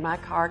service, can my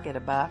car get a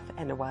buff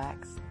and a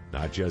wax?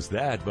 Not just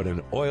that, but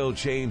an oil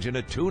change and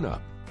a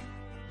tune-up.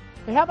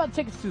 Hey, how about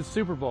tickets to the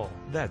Super Bowl?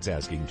 That's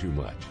asking too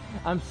much.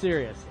 I'm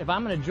serious. If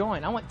I'm going to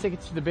join, I want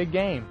tickets to the big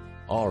game.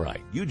 All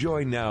right, you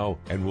join now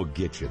and we'll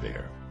get you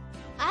there.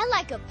 I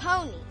like a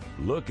pony.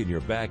 Look in your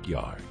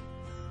backyard.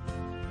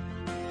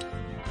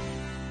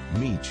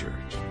 Me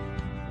Church,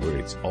 where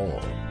it's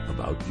all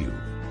about you.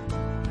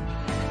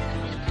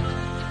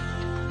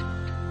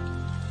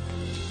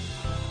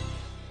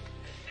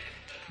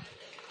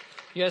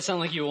 You guys sound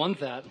like you want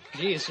that.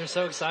 Jeez, you're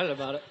so excited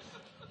about it.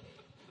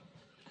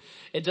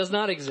 It does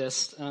not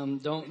exist.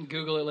 Don't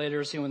Google it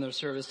later, see when their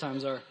service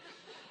times are.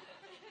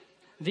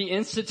 The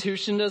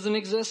institution doesn't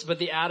exist, but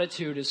the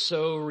attitude is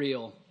so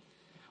real.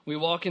 We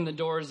walk in the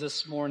doors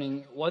this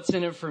morning. What's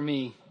in it for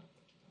me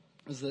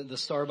is the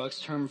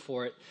Starbucks term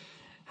for it.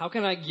 How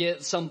can I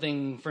get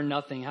something for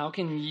nothing? How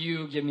can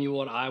you give me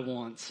what I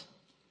want?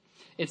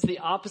 It's the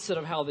opposite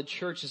of how the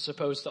church is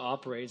supposed to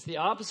operate. It's the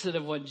opposite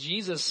of what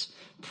Jesus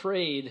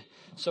prayed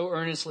so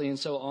earnestly and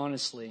so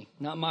honestly.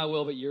 Not my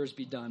will, but yours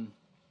be done.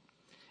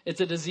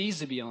 It's a disease,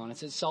 to be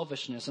honest. It's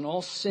selfishness. And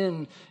all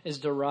sin is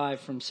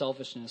derived from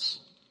selfishness.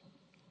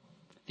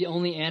 The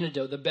only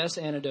antidote, the best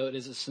antidote,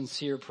 is a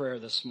sincere prayer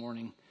this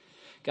morning.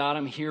 God,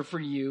 I'm here for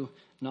you,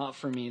 not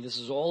for me. This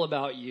is all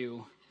about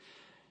you.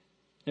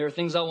 There are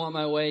things I want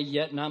my way,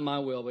 yet not my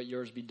will, but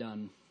yours be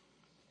done.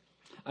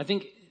 I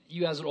think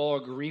you guys would all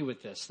agree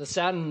with this. The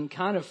sad and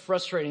kind of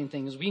frustrating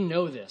thing is we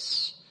know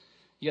this.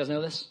 You guys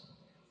know this?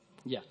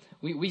 Yeah.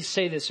 We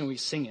say this and we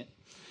sing it.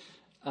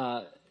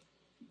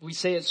 We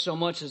say it so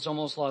much it's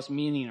almost lost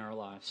meaning in our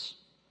lives.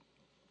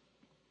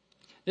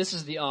 This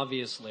is the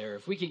obvious layer.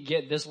 If we could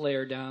get this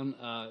layer down,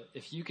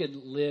 if you could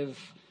live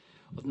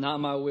with not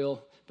my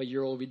will, but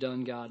your will be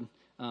done, God,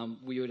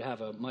 we would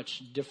have a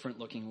much different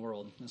looking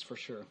world. That's for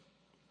sure.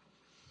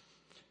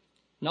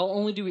 Not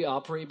only do we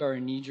operate by our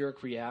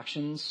knee-jerk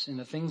reactions and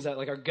the things that,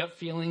 like our gut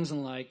feelings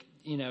and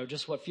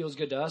just what feels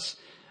good to us,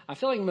 I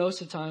feel like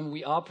most of the time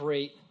we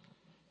operate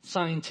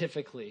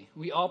scientifically.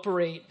 We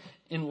operate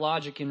in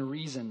logic and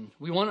reason.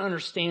 We want to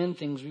understand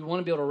things. We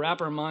want to be able to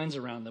wrap our minds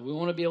around them. We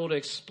want to be able to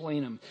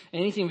explain them.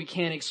 Anything we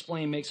can't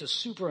explain makes us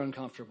super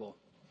uncomfortable.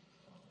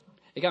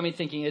 It got me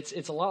thinking,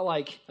 it's a lot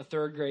like a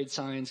third grade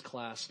science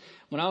class.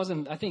 When I was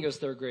I think it was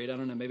third grade. I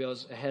don't know. Maybe I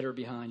was ahead or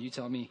behind. You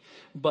tell me.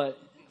 But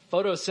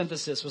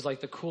photosynthesis was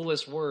like the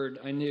coolest word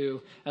I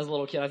knew as a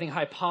little kid. I think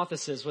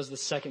hypothesis was the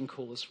second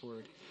coolest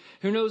word.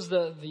 Who knows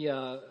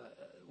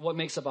what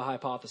makes up a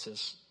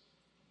hypothesis?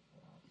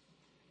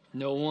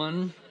 No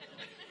one.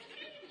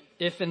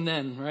 If and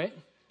then, right?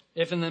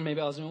 If and then,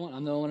 maybe I was the only one.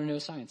 I'm the only one who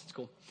knows science. It's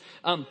cool.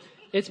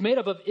 It's made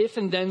up of if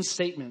and then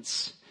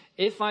statements.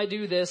 If I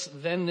do this,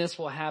 then this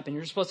will happen.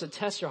 You're supposed to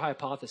test your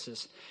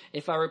hypothesis.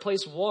 If I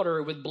replace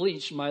water with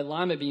bleach, my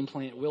lima bean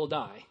plant will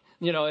die.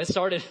 It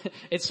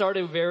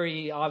started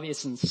very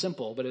obvious and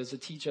simple, but it was to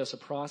teach us a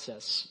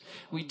process.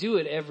 We do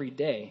it every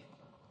day.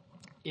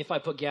 If I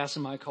put gas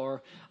in my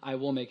car, I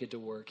will make it to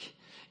work.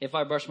 If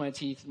I brush my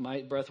teeth,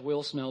 my breath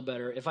will smell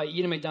better. If I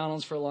eat a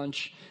McDonald's for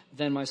lunch,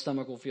 then my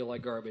stomach will feel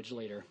like garbage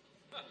later.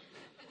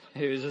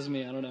 It was just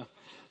me, I don't know.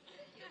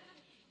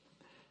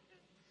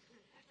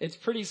 It's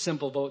pretty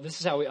simple, but this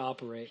is how we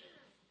operate.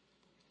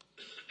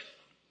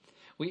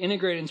 We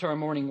integrate into our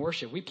morning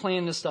worship. We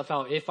plan this stuff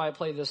out. If I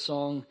play this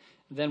song,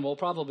 then we'll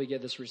probably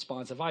get this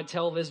response. If I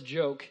tell this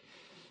joke,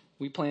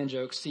 we plan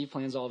jokes. Steve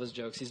plans all of his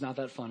jokes. He's not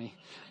that funny.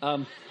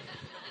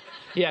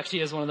 He actually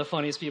is one of the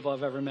funniest people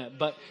I've ever met.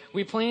 But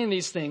we plan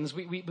these things.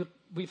 We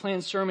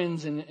plan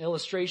sermons and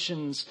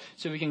illustrations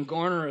so we can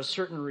garner a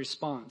certain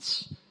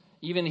response.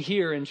 Even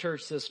here in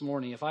church this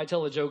morning, if I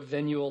tell a joke,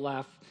 then you will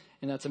laugh,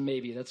 and that's a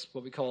maybe. That's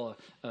what we call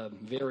a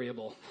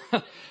variable.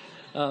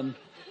 I'm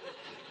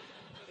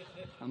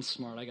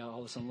smart. I got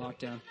all this on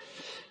lockdown.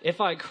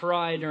 If I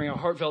cry during a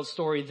heartfelt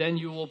story, then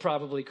you will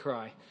probably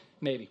cry.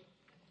 Maybe.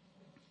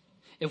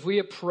 If we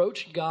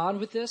approach God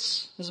with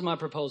this is my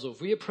proposal.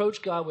 If we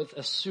approach God with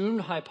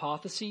assumed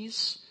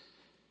hypotheses,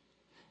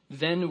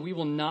 then we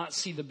will not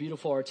see the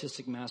beautiful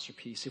artistic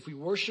masterpiece. If we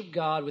worship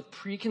God with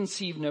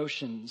preconceived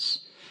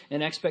notions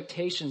and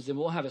expectations, then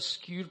we'll have a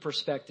skewed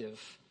perspective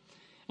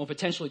and we'll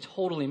potentially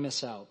totally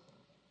miss out.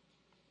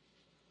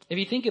 If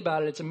you think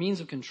about it, it's a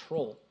means of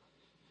control.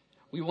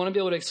 We want to be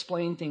able to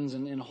explain things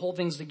and hold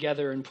things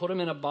together and put them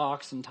in a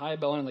box and tie a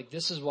bow on, like,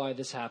 this is why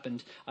this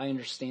happened. I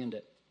understand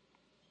it.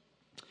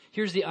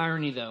 Here's the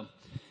irony, though.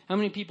 How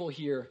many people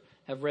here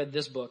have read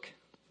this book?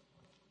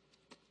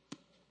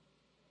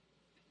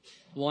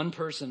 One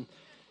person.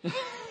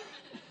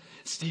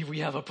 Steve, we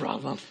have a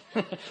problem.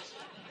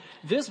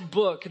 This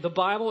book, the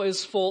Bible,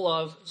 is full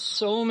of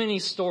so many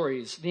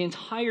stories. The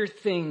entire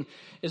thing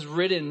is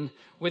written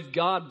with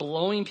God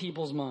blowing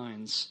people's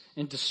minds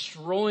and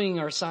destroying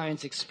our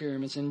science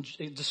experiments and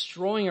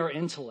destroying our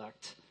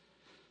intellect.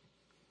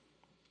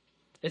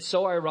 It's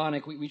so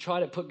ironic. We try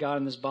to put God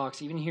in this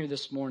box, even here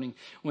this morning,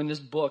 when this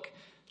book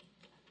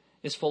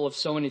is full of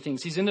so many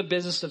things. He's in the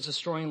business of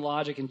destroying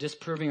logic and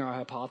disproving our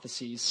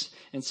hypotheses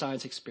and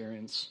science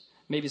experience.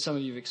 Maybe some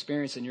of you have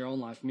experienced in your own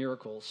life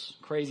miracles,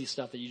 crazy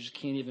stuff that you just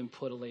can't even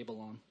put a label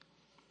on.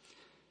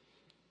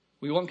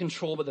 We want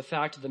control, but the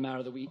fact of the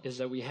matter is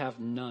that we have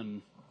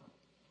none.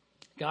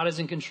 God is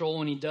in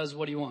control and he does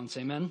what he wants.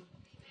 Amen?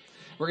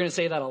 We're going to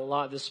say that a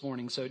lot this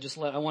morning, so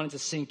I want it to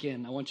sink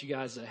in. I want you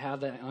guys to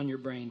have that on your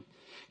brain.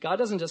 God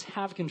doesn't just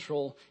have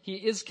control, he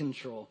is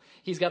control.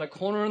 He's got a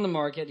corner in the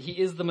market. He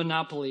is the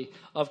monopoly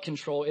of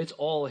control. It's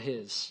all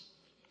his.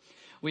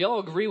 We all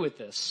agree with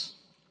this.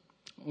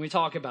 When we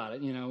talk about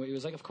it, it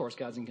was like, of course,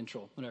 God's in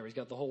control. Whatever, he's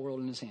got the whole world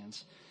in his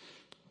hands.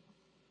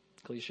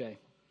 Cliche.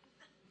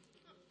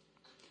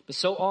 But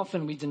so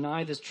often we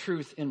deny this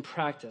truth in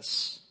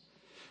practice.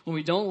 When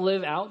we don't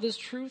live out this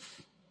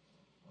truth,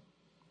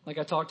 like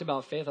I talked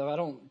about faith, if I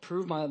don't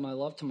prove my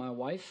love to my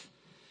wife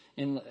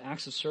in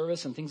acts of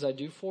service and things I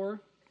do for her,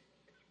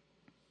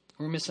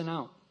 we're missing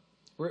out.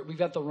 We've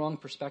got the wrong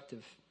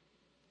perspective.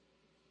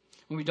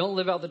 When we don't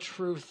live out the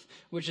truth,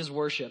 which is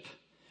worship,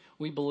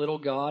 we belittle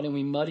God and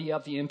we muddy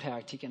up the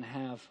impact he can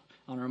have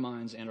on our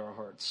minds and our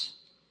hearts.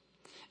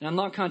 And I'm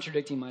not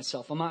contradicting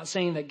myself. I'm not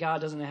saying that God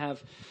doesn't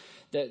have,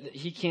 that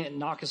he can't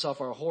knock us off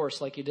our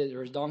horse like he did,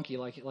 or his donkey,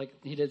 like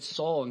he did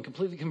Saul, and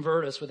completely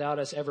convert us without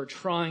us ever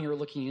trying or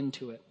looking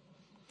into it.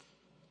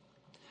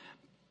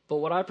 But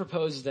what I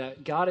propose is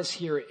that God is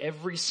here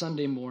every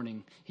Sunday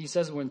morning. He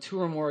says when two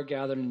or more are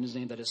gathered in his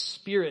name, that his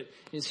Spirit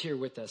is here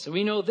with us. And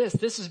we know this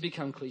has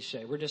become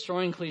cliche. We're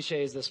destroying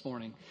cliches this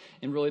morning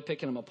and really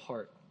picking them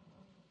apart.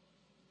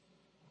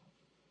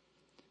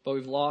 But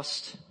we've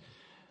lost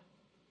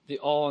the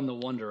awe and the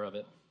wonder of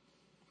it.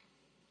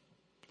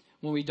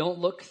 When we don't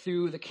look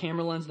through the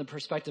camera lens and the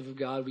perspective of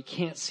God, we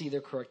can't see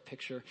the correct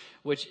picture,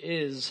 which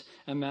is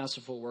a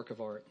masterful work of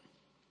art.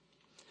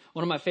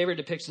 One of my favorite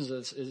depictions of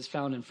this is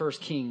found in 1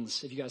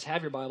 Kings. If you guys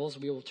have your Bibles,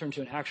 we will turn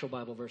to an actual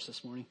Bible verse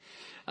this morning.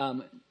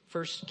 1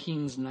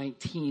 Kings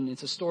 19.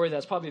 It's a story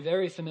that's probably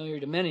very familiar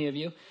to many of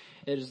you.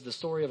 It is the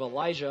story of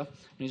Elijah, and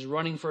he's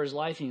running for his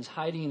life, and he's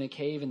hiding in a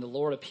cave, and the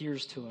Lord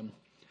appears to him.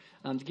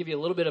 To give you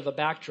a little bit of a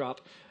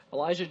backdrop,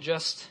 Elijah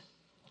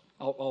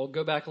I'll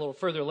go back a little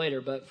further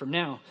later, but for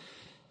now,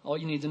 all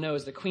you need to know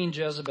is that Queen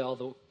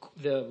Jezebel,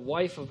 the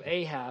wife of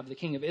Ahab, the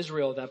king of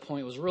Israel at that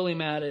point, was really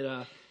mad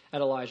at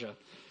Elijah.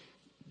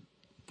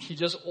 He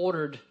just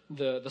ordered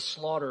the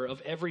slaughter of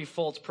every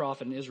false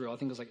prophet in Israel. I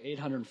think it was like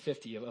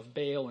 850 of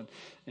Baal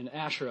and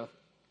Asherah.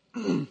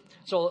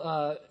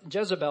 So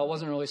Jezebel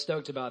wasn't really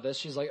stoked about this.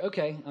 She's like,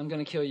 okay, I'm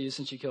going to kill you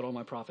since you killed all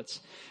my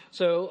prophets.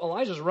 So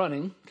Elijah's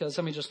running because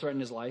somebody just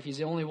threatened his life. He's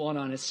the only one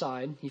on his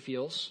side, he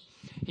feels.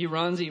 He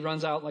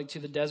runs out like to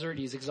the desert.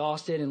 He's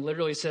exhausted and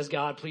literally says,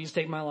 God, please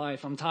take my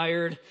life. I'm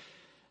tired.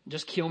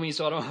 Just kill me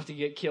so I don't have to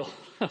get killed.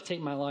 Take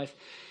my life.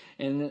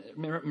 And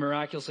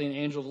miraculously, an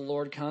angel of the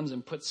Lord comes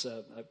and puts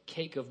a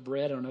cake of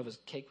bread. I don't know if it's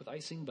cake with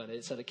icing, but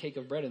it said a cake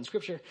of bread in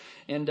Scripture.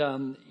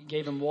 And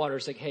gave him water.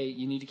 It's like, hey,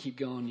 you need to keep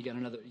going.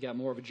 You got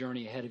more of a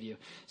journey ahead of you.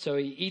 So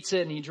he eats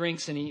it and he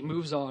drinks and he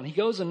moves on. He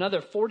goes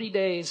another 40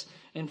 days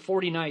and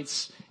 40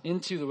 nights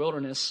into the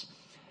wilderness.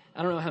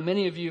 I don't know how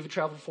many of you have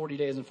traveled 40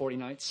 days and 40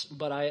 nights,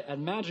 but I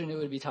imagine it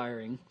would be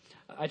tiring.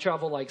 I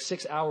travel like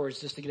 6 hours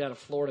just to get out of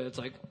Florida. It's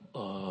like,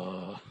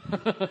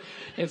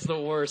 it's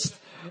the worst.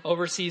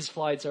 Overseas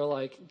flights are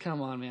like,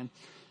 come on, man.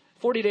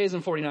 40 days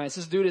and 40 nights.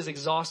 This dude is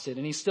exhausted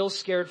and he's still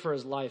scared for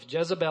his life.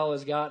 Jezebel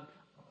has got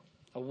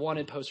a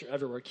wanted poster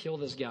everywhere. Kill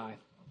this guy.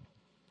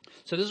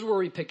 So this is where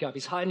we pick up.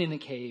 He's hiding in a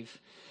cave.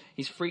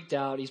 He's freaked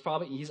out. He's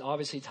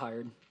obviously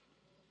tired.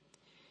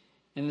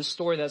 And this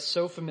story that's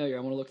so familiar,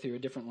 I want to look through a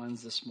different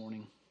lens this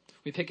morning.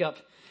 We pick up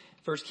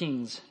 1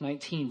 Kings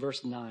 19,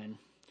 verse 9.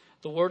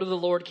 The word of the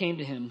Lord came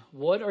to him.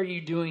 What are you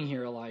doing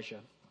here,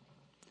 Elijah?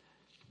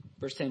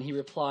 Verse 10, he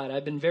replied,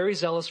 I've been very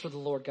zealous for the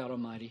Lord God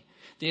Almighty.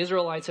 The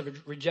Israelites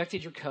have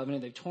rejected your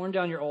covenant. They've torn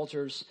down your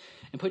altars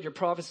and put your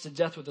prophets to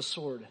death with the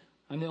sword.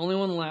 I'm the only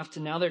one left,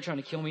 and now they're trying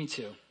to kill me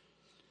too.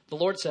 The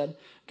Lord said,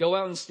 go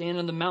out and stand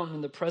on the mountain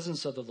in the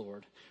presence of the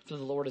Lord, for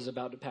the Lord is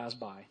about to pass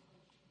by.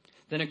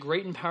 Then a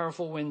great and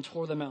powerful wind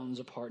tore the mountains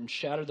apart and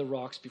shattered the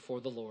rocks before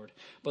the Lord.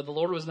 But the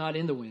Lord was not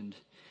in the wind.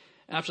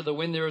 After the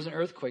wind, there was an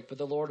earthquake, but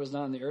the Lord was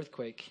not in the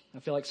earthquake. I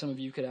feel like some of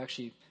you could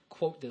actually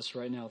quote this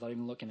right now without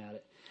even looking at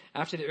it.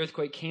 After the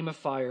earthquake came a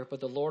fire, but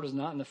the Lord was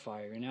not in the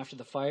fire. And after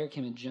the fire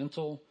came a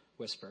gentle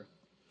whisper.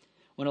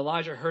 When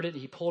Elijah heard it,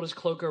 he pulled his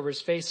cloak over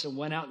his face and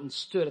went out and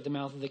stood at the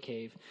mouth of the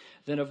cave.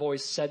 Then a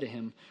voice said to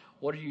him,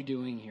 "What are you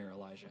doing here,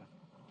 Elijah?"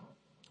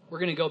 We're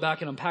going to go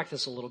back and unpack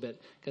this a little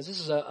bit because this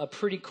is a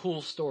pretty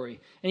cool story.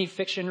 Any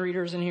fiction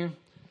readers in here?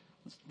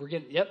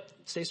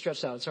 Stay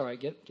stretched out. It's all right.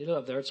 Get it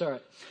up there. It's all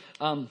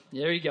right.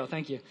 There you go.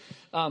 Thank you.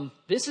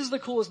 This is the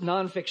coolest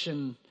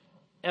nonfiction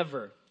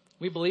ever.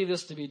 We believe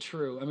this to be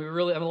true. I mean,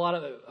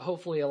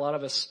 hopefully a lot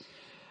of us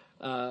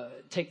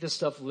take this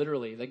stuff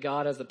literally, that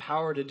God has the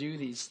power to do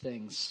these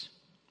things.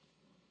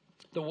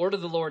 The word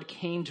of the Lord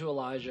came to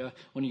Elijah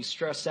when he's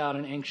stressed out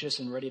and anxious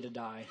and ready to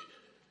die.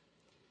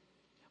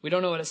 We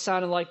don't know what it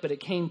sounded like, but it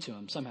came to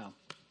him somehow.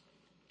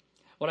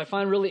 What I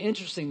find really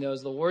interesting, though,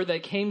 is the word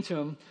that came to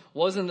him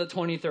wasn't the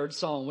 23rd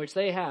Psalm, which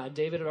they had.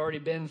 David had already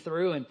been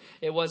through, and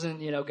it wasn't,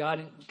 God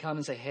didn't come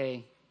and say,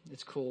 "Hey,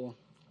 it's cool."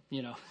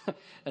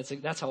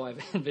 That's how I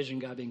envision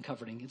God being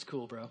comforting. It's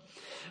cool, bro.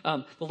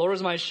 The Lord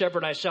is my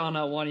shepherd, I shall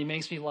not want. He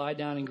makes me lie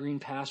down in green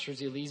pastures.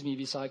 He leads me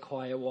beside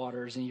quiet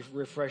waters, and he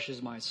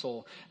refreshes my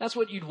soul. That's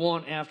what you'd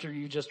want after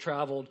you just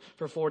traveled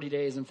for 40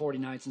 days and 40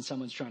 nights and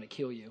someone's trying to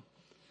kill you.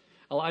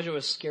 Elijah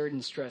was scared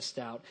and stressed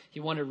out.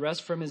 He wanted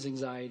rest from his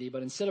anxiety,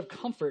 but instead of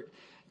comfort,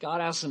 God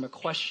asked him a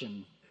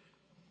question.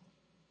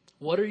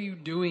 "What are you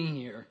doing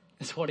here?"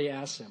 is what he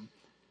asked him.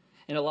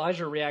 And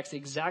Elijah reacts the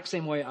exact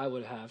same way I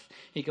would have.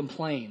 He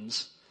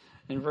complains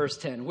in verse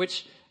 10,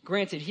 which,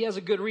 granted, he has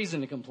a good reason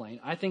to complain.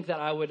 I think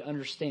that I would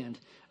understand.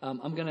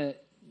 I'm going to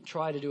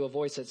try to do a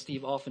voice that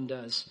Steve often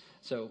does,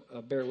 so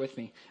bear with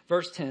me.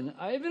 Verse 10,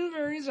 "I have been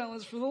very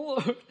zealous for the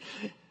Lord.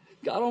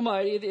 God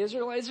Almighty, the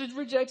Israelites have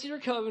rejected your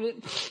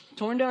covenant,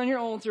 torn down your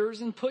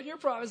altars, and put your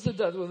prophets to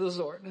death with the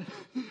sword.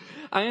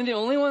 I am the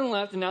only one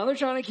left, and now they're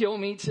trying to kill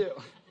me too."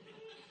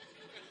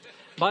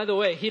 By the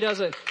way, he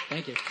does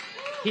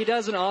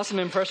an awesome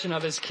impression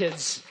of his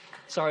kids.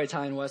 Sorry,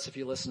 Ty and Wes, if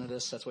you listen to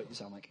this, that's what you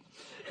sound like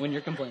when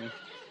you're complaining.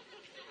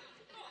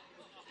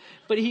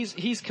 But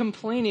he's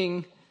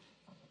complaining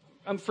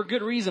for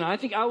good reason. I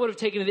think I would have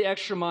taken it the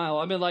extra mile.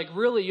 I've been like,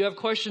 "Really, you have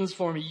questions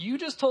for me? You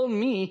just told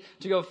me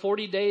to go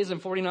 40 days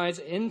and 40 nights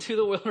into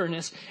the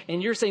wilderness,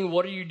 and you're saying,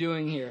 what are you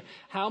doing here?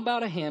 How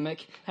about a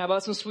hammock? How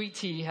about some sweet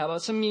tea? How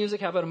about some music?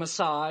 How about a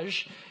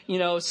massage?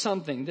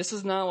 Something. This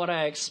is not what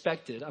I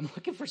expected. I'm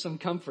looking for some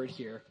comfort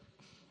here."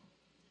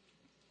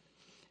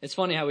 It's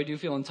funny how we do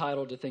feel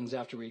entitled to things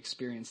after we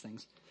experience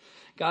things.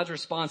 God's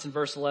response in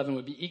verse 11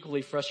 would be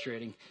equally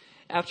frustrating.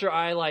 After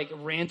I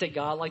rant at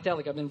God like that,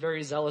 I've been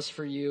very zealous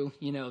for you,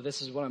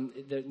 this is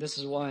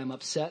why I'm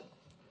upset.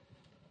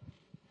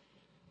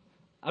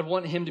 I'd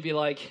want him to be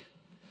like,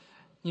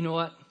 "You know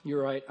what?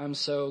 You're right. I'm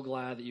so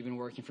glad that you've been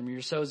working for me.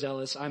 You're so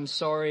zealous. I'm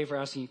sorry for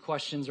asking you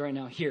questions right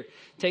now. Here,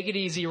 take it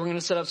easy. We're going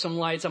to set up some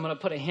lights. I'm going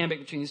to put a hammock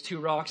between these two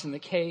rocks in the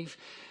cave.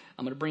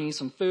 I'm going to bring you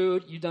some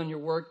food. You've done your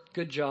work.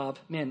 Good job.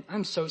 Man,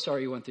 I'm so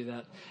sorry you went through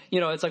that."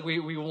 It's like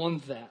we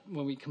want that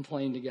when we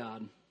complain to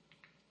God.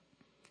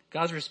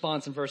 God's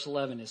response in verse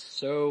 11 is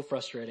so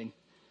frustrating.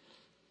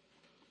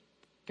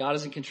 God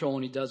is in control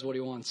and he does what he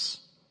wants.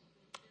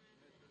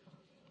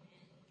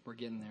 We're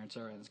getting there. It's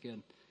all right. It's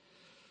good.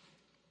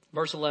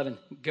 Verse 11,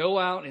 "Go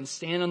out and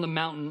stand on the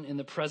mountain in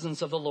the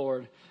presence of the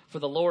Lord, for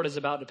the Lord is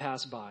about to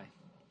pass by."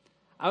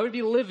 I would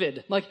be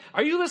livid.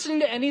 Are you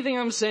listening to anything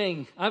I'm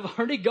saying? I've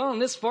already gone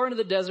this far into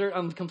the desert.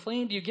 I'm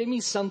complaining to you. Give me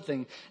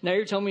something. Now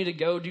you're telling me to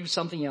go do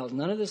something else.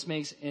 None of this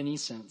makes any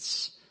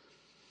sense.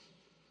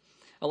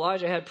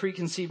 Elijah had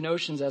preconceived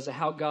notions as to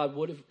how God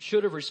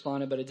should have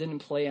responded, but it didn't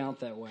play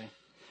out that way.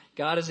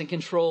 God is in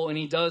control and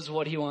he does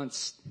what he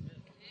wants.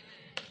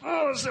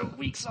 Oh, so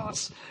weak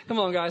sauce. Come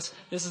on, guys.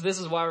 This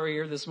is why we're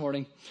here this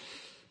morning.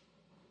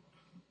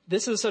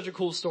 This is such a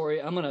cool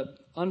story. I'm going to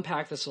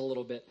unpack this a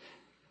little bit.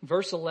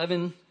 Verse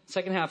 11,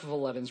 second half of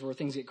 11 is where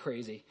things get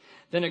crazy.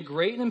 "Then a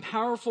great and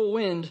powerful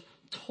wind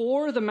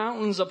tore the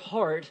mountains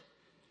apart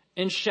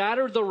and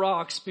shattered the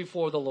rocks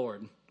before the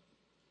Lord."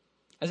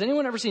 Has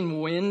anyone ever seen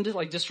wind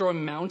destroy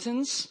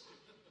mountains?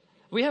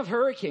 We have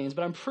hurricanes,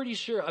 but I'm pretty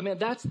sure,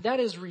 that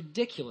is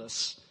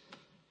ridiculous.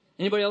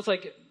 Anybody else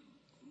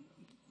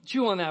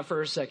chew on that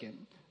for a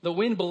second? The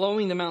wind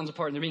blowing the mountains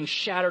apart and they're being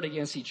shattered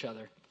against each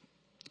other.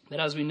 But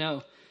as we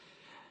know,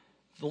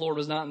 the Lord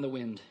was not in the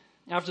wind.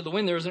 After the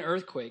wind, there was an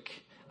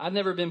earthquake. I've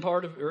never been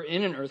part of or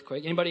in an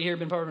earthquake. Anybody here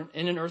been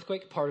in an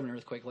earthquake? Part of an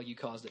earthquake, like you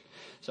caused it.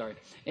 Sorry.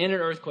 In an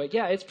earthquake.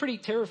 Yeah, it's pretty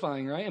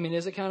terrifying, right?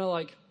 Is it kind of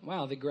like,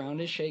 wow, the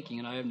ground is shaking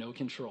and I have no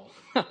control.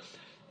 But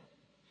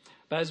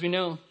as we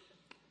know,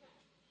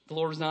 the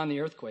Lord was not in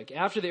the earthquake.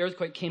 After the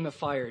earthquake came a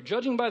fire.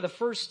 Judging by the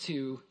first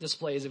two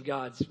displays of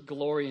God's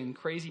glory and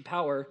crazy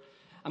power,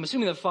 I'm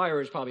assuming the fire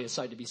is probably a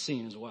sight to be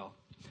seen as well.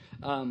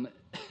 And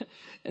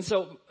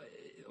so,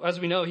 as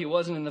we know, he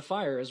wasn't in the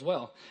fire as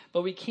well.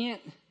 But we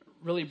can't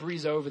really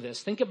breeze over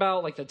this. Think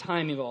about the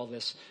timing of all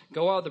this.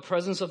 Go out, the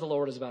presence of the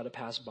Lord is about to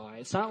pass by.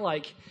 It's not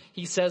like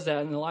he says that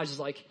and Elijah's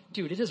like,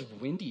 "Dude, it is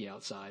windy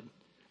outside.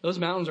 Those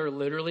mountains are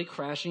literally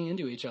crashing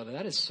into each other.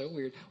 That is so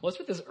weird. What's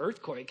with this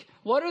earthquake?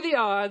 What are the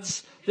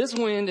odds? This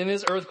wind and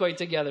this earthquake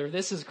together.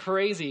 This is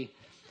crazy.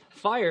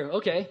 Fire.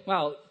 Okay.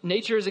 Wow.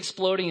 Nature is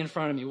exploding in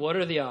front of me. What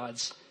are the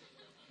odds?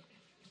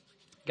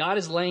 God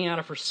is laying out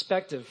a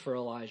perspective for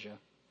Elijah.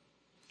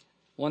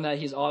 One that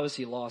he's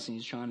obviously lost and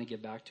he's trying to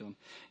get back to him.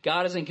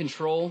 God is in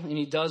control and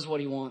he does what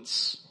he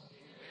wants.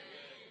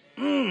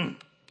 I'm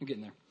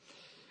getting there.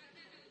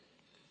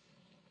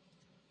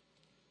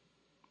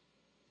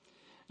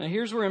 Now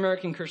here's where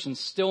American Christians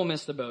still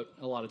miss the boat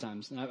a lot of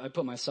times. And I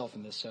put myself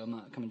in this, so I'm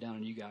not coming down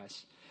on you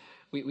guys.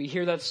 We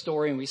hear that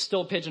story and we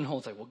still pigeonhole.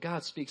 It's like, well,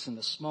 God speaks in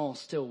the small,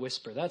 still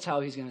whisper. That's how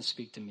he's going to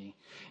speak to me.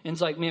 And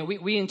it's like, man,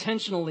 we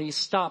intentionally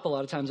stop a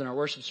lot of times in our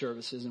worship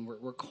services and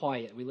we're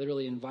quiet. We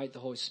literally invite the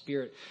Holy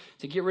Spirit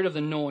to get rid of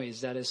the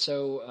noise that is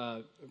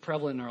so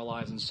prevalent in our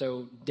lives and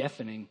so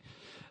deafening.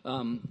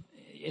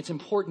 It's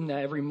important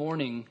that every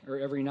morning or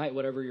every night,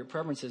 whatever your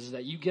preference is,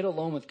 that you get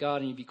alone with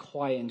God and you be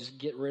quiet and just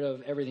get rid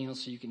of everything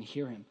else so you can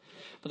hear him.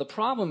 But the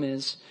problem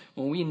is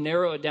when we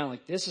narrow it down,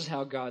 like this is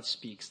how God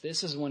speaks.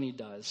 This is when he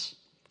does.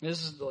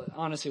 This is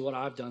honestly what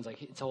I've done. It's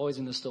like it's always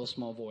in the still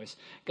small voice.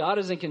 God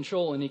is in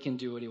control and he can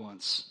do what he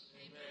wants.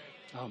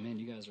 Amen. Oh man,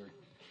 you guys are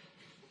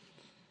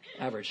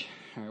average.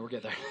 All right, we'll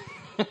get there.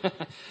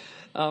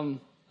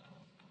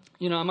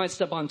 I might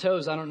step on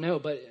toes. I don't know,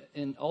 but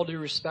in all due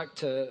respect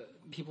to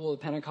people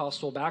with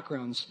Pentecostal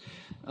backgrounds,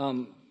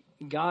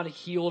 God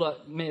healed,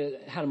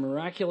 had a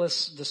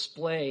miraculous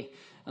display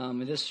in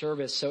this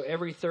service. So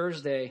every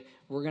Thursday,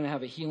 we're going to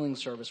have a healing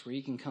service where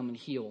you can come and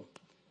heal.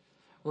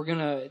 We're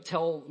going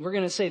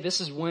to say this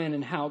is when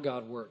and how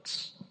God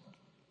works.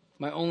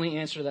 My only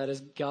answer to that is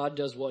God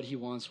does what he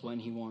wants when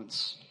he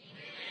wants.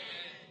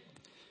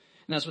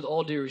 And that's with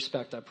all due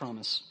respect, I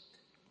promise.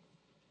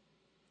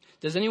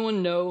 Does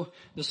anyone know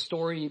the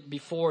story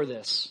before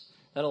this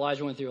that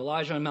Elijah went through?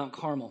 Elijah on Mount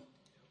Carmel.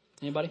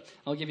 Anybody?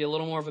 I'll give you a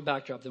little more of a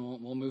backdrop, then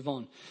we'll move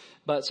on.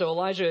 But so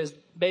Elijah is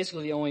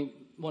basically one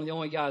of the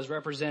only guys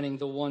representing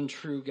the one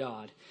true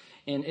God.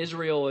 And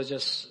Israel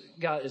is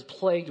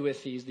plagued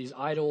with these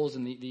idols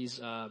and these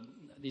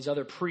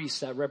other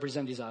priests that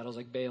represent these idols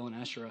like Baal and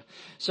Asherah.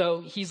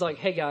 So he's like,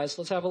 hey guys,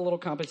 let's have a little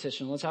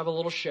competition. Let's have a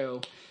little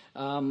show.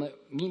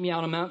 Meet me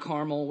out on Mount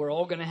Carmel. We're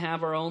all going to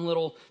have our own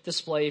little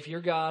display. If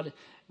your God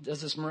does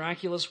this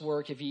miraculous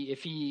work, if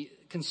he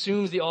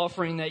consumes the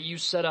offering that you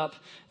set up,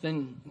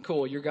 then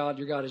cool, your God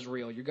is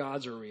real. Your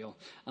gods are real.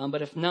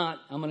 But if not,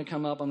 I'm going to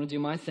come up, I'm going to do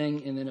my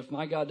thing, and then if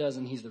my God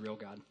doesn't, he's the real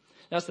God.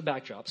 That's the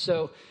backdrop.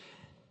 So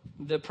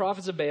the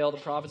prophets of Baal, the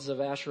prophets of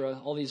Asherah,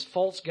 all these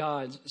false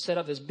gods set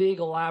up this big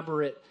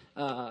elaborate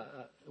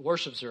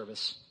worship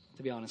service,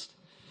 to be honest.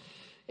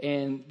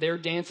 And they're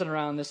dancing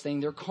around this thing.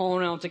 They're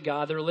calling out to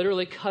God. They're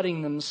literally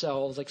cutting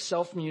themselves, like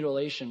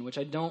self-mutilation, which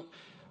I don't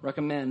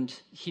recommend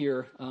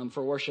here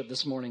for worship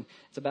this morning.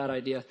 It's a bad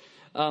idea.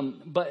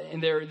 But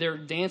they're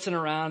dancing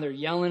around, they're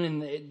yelling,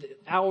 and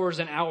hours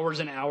and hours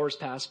and hours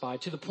pass by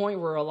to the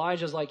point where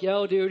Elijah's like,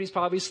 yo, dude, he's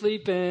probably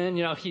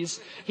sleeping.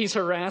 He's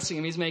harassing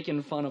him. He's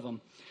making fun of him.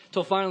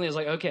 Till finally it's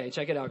like, okay,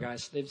 check it out,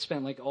 guys. They've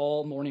spent like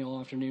all morning,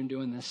 all afternoon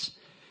doing this.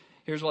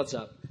 Here's what's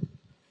up.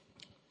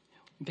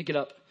 Pick it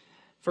up.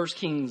 1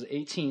 Kings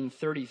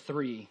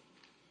 18:33.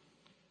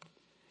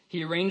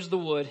 He arranged the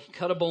wood,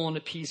 cut a bowl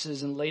into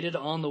pieces, and laid it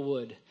on the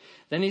wood.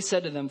 Then he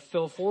said to them,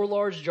 fill 4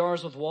 large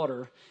jars with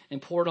water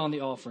and pour it on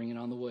the offering and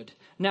on the wood.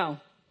 Now,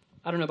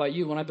 I don't know about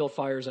you, when I build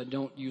fires, I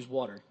don't use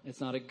water.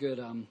 It's not a good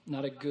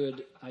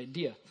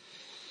idea.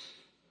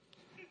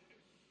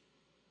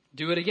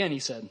 Do it again, he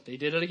said. They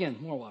did it again.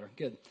 More water.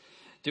 Good.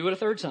 Do it a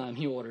third time,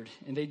 he ordered.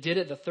 And they did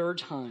it the third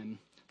time.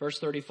 Verse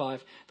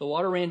 35, the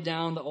water ran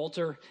down the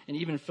altar and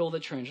even filled the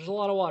trench. There's a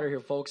lot of water here,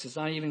 folks. It's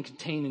not even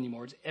contained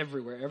anymore. It's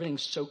everywhere.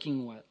 Everything's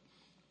soaking wet.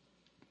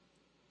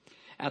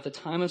 At the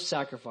time of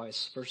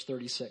sacrifice, verse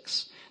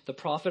 36, the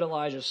prophet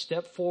Elijah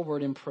stepped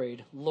forward and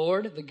prayed,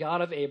 Lord, the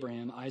God of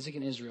Abraham, Isaac,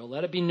 and Israel,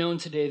 let it be known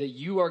today that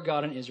you are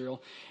God in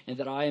Israel and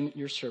that I am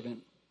your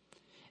servant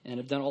and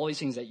have done all these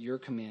things at your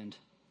command.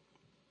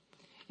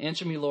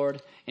 Answer me,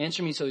 Lord.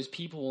 Answer me so these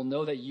people will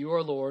know that you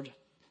are Lord.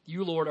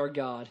 You, Lord, are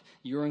God.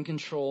 You're in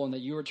control and that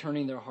you are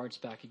turning their hearts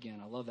back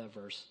again. I love that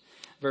verse.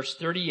 Verse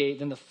 38,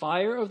 then the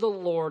fire of the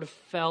Lord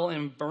fell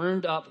and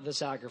burned up the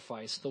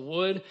sacrifice, the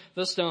wood,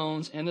 the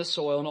stones, and the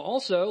soil, and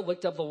also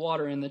licked up the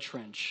water in the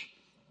trench.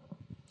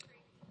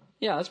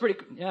 Yeah,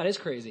 it is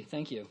crazy.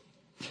 Thank you.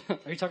 Are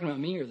you talking about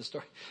me or the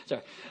story?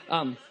 Sorry.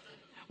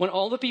 When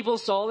all the people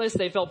saw this,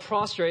 they fell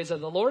prostrate and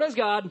said, the Lord is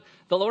God.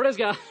 The Lord is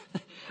God.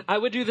 I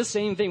would do the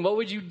same thing. What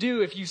would you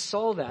do if you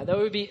saw that? That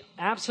would be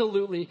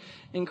absolutely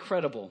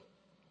incredible.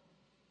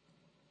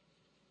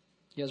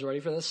 You guys ready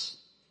for this?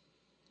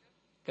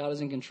 God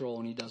is in control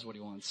and he does what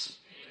he wants.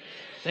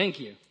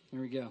 Thank you.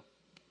 There we go.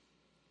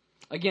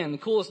 Again, the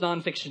coolest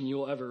nonfiction you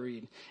will ever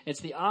read. It's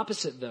the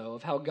opposite, though,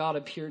 of how God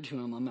appeared to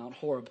him on Mount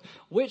Horeb,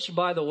 which,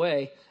 by the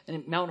way,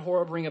 and Mount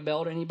Horeb ring a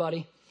bell to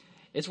anybody?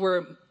 It's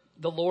where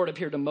the Lord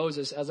appeared to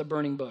Moses as a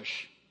burning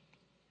bush.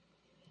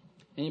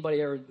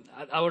 Anybody ever?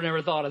 I would have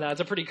never thought of that.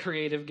 It's a pretty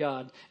creative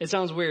God. It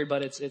sounds weird,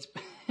 but it's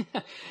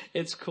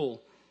it's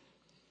cool.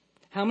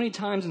 How many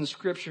times in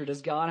Scripture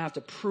does God have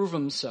to prove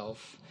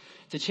himself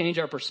to change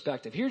our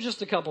perspective? Here's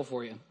just a couple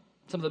for you.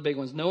 Some of the big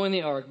ones. Noah and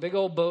the ark, big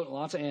old boat,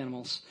 lots of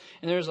animals.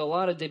 And there's a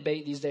lot of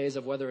debate these days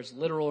of whether it's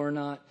literal or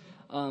not,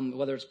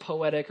 whether it's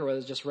poetic or whether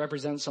it just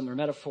represents something or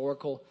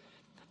metaphorical.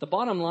 The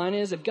bottom line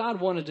is, if God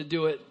wanted to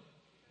do it,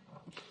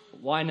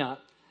 why not?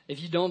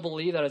 If you don't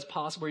believe that it's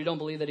possible, or you don't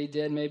believe that he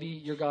did, maybe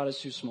your God is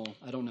too small.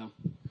 I don't know.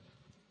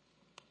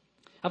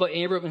 How about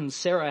Abram and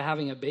Sarah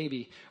having a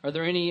baby? Are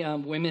there any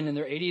women in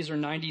their 80s or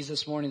 90s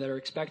this morning that are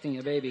expecting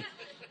a baby?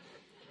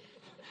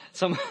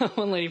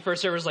 One lady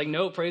first service was like,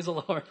 no, praise the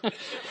Lord.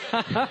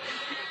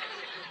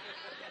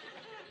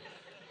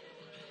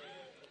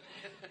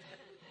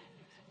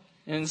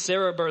 And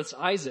Sarah births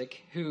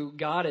Isaac, who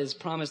God has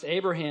promised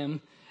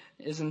Abraham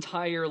his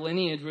entire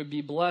lineage would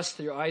be blessed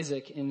through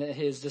Isaac, and that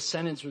his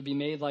descendants would be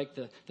made like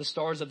the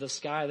stars of the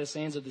sky, the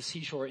sands of the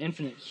seashore,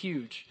 infinite,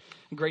 huge,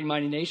 great,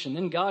 mighty nation.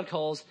 Then God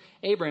calls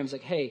Abraham. He's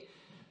like, hey,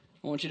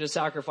 I want you to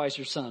sacrifice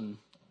your son.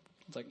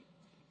 It's like,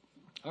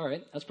 all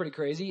right, that's pretty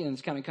crazy, and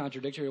it's kind of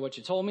contradictory to what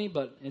you told me,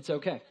 but it's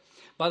okay.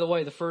 By the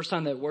way, the first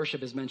time that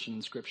worship is mentioned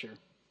in Scripture.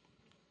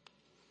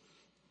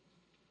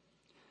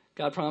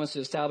 God promised to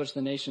establish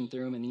the nation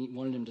through him, and he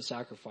wanted him to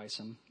sacrifice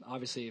him.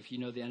 Obviously, if you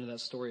know the end of that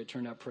story, it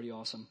turned out pretty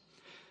awesome.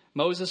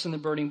 Moses and the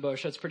burning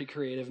bush, that's pretty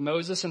creative.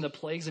 Moses and the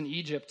plagues in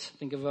Egypt.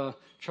 Think of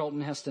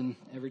Charlton Heston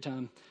every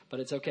time, but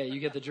it's okay. You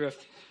get the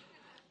drift.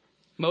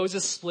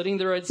 Moses splitting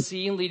the Red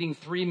Sea and leading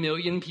 3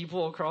 million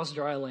people across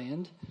dry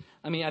land.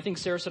 I mean, I think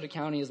Sarasota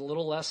County is a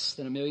little less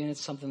than 1 million.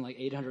 It's something like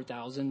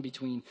 800,000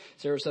 between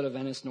Sarasota,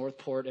 Venice,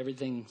 Northport,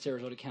 everything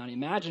Sarasota County.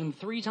 Imagine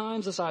 3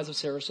 times the size of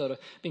Sarasota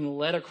being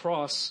led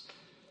across.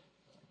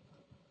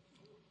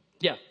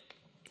 Yeah,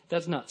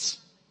 that's nuts.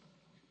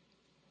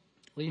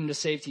 Leading to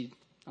safety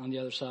on the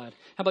other side.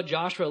 How about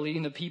Joshua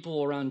leading the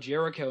people around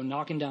Jericho,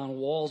 knocking down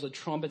walls with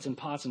trumpets and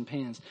pots and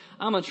pans?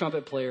 I'm a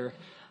trumpet player.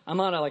 I'm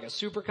not like a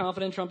super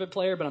confident trumpet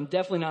player, but I'm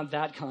definitely not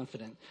that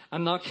confident.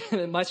 I'm not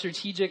my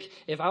strategic.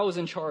 If I was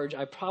in charge,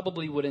 I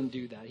probably wouldn't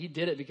do that. He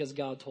did it because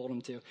God told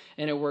him to,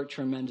 and it worked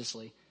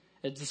tremendously.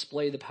 It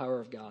displayed the power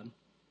of God.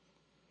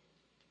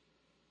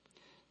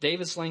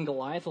 David slaying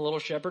Goliath, a little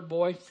shepherd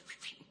boy.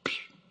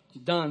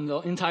 Done.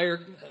 The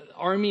entire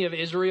army of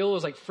Israel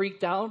was like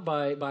freaked out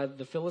by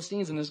the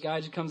Philistines, and this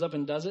guy just comes up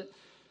and does it.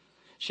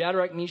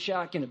 Shadrach,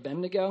 Meshach, and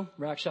Abednego.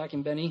 Rakshak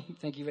and Benny.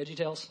 Thank you,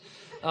 VeggieTales.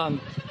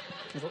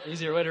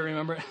 Easier way to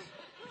remember it.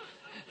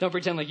 Don't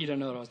pretend like you don't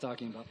know what I was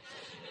talking about.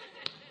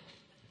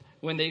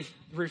 When they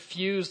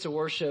refused to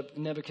worship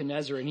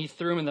Nebuchadnezzar, and he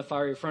threw them in the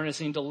fiery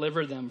furnace, and he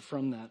delivered them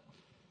from that.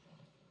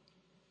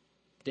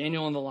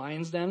 Daniel in the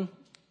lion's den.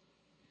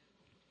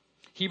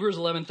 Hebrews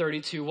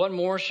 11:32. What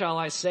more shall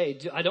I say?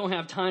 I don't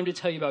have time to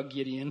tell you about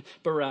Gideon,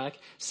 Barak,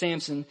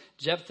 Samson,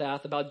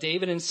 Jephthah, about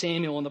David and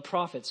Samuel and the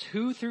prophets,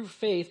 who through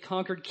faith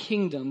conquered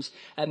kingdoms,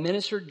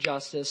 administered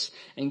justice,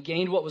 and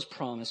gained what was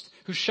promised,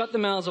 who shut the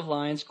mouths of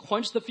lions,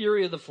 quenched the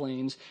fury of the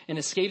flames, and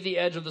escaped the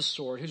edge of the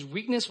sword, whose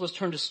weakness was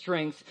turned to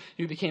strength,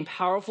 who became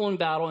powerful in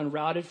battle and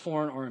routed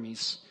foreign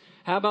armies.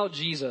 How about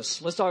Jesus?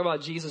 Let's talk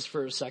about Jesus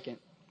for a second.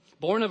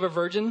 Born of a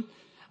virgin.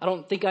 I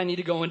don't think I need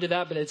to go into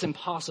that, but it's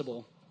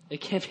impossible. It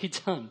can't be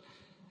done.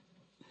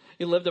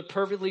 He lived a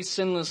perfectly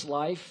sinless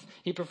life.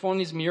 He performed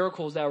these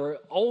miracles that were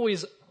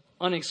always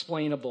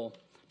unexplainable.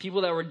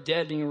 People that were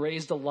dead being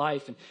raised to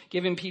life and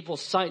giving people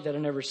sight that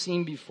had never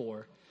seen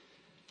before.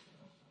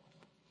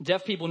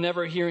 Deaf people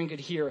never hearing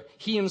could hear.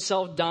 He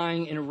himself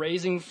dying and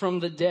raising from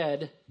the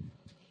dead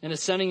and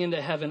ascending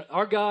into heaven.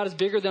 Our God is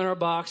bigger than our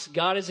box.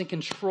 God is in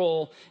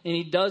control, and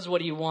he does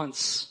what he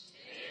wants.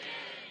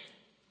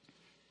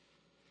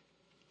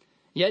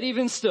 Yet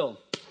even still,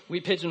 we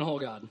pigeonhole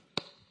God.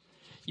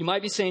 You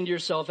might be saying to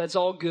yourself, that's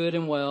all good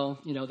and well.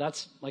 You know,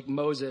 that's like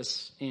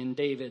Moses and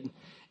David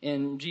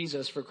and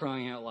Jesus, for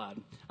crying out loud.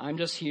 I'm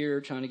just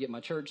here trying to get my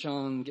church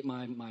on, get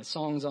my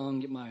songs on,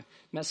 get my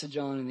message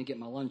on, and then get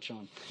my lunch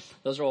on.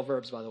 Those are all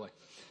verbs, by the way.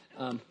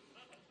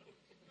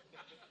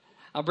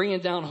 I'll bring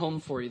it down home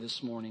for you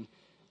this morning.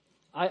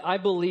 I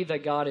believe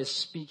that God is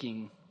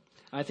speaking.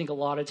 I think a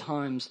lot of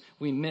times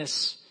we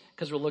miss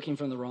because we're looking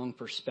from the wrong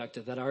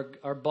perspective, that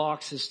our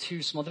box is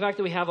too small. The fact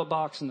that we have a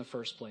box in the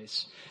first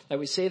place, that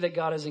we say that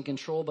God is in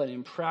control, but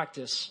in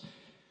practice,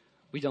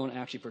 we don't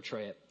actually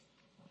portray it.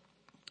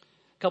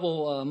 A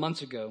couple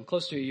months ago,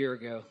 close to a year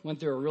ago,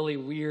 went through a really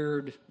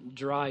weird,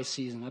 dry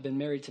season. I've been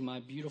married to my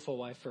beautiful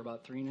wife for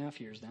about 3.5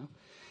 years now.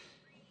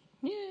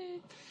 Yay!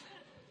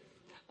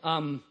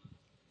 And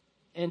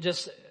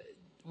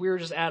we were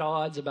just at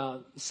odds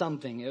about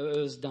something. It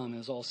was dumb. It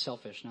was all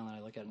selfish now that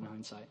I look at it in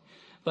hindsight.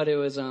 But it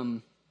was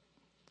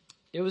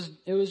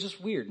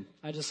just weird.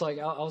 I was like,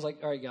 all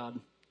right, God,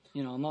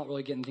 I'm not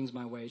really getting things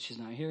my way. She's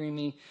not hearing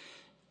me.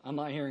 I'm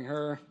not hearing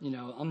her.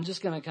 I'm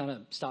just going to kind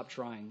of stop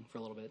trying for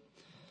a little bit.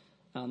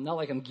 Not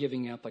like I'm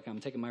giving up, like I'm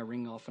taking my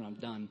ring off and I'm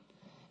done.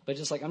 But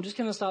just like, I'm just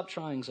going to stop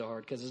trying so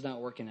hard because it's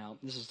not working out.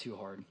 This is too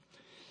hard.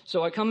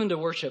 So I come into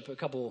worship a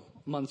couple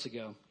months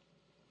ago.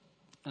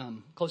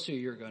 close to a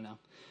year ago now.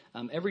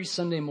 Every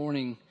Sunday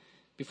morning,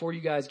 before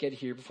you guys get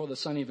here, before the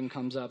sun even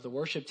comes up, the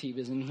worship team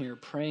is in here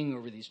praying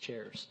over these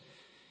chairs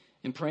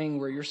and praying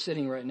where you're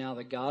sitting right now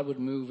that God would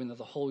move and that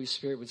the Holy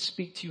Spirit would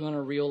speak to you on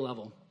a real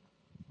level.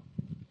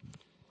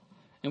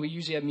 And we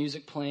usually have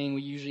music playing.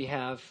 We usually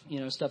have,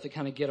 stuff to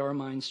kind of get our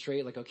minds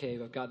straight. Like, okay,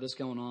 I've got this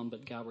going on,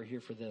 but God, we're here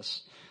for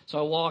this. So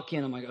I walk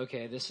in. I'm like,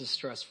 okay, this is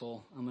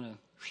stressful. I'm going to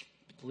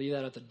leave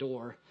that at the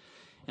door.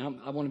 And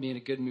I want to be in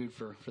a good mood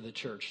for the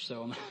church.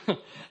 So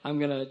I'm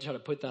going to try to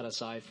put that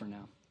aside for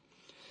now.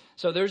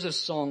 So there's this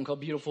song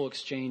called Beautiful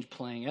Exchange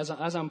playing. As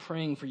I'm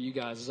praying for you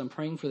guys, as I'm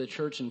praying for the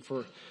church and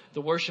for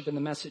the worship and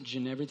the message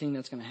and everything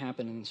that's going to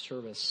happen in the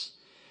service,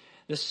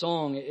 this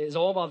song is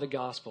all about the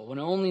gospel. When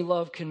only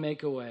love can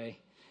make a way,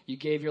 you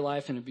gave your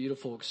life in a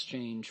beautiful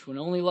exchange. When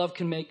only love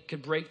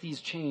could break these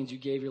chains, you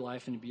gave your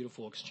life in a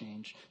beautiful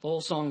exchange. The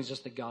whole song is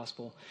just the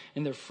gospel.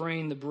 And the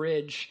refrain, the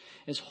bridge,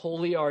 is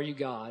holy are you,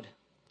 God.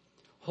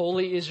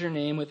 Holy is your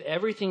name. With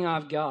everything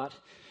I've got,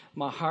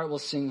 my heart will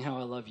sing how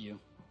I love you.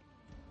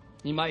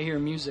 You might hear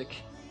music.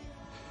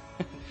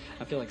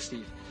 I feel like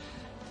Steve.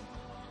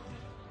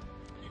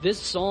 This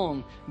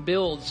song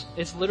builds.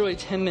 It's literally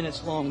 10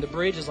 minutes long. The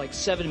bridge is like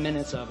 7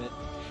 minutes of it.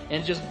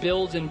 And it just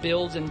builds and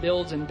builds and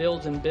builds and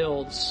builds and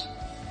builds.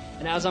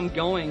 And as I'm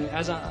going,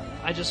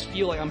 I just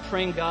feel like I'm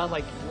praying, God,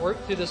 like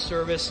work through the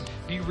service.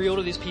 Be real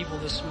to these people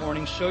this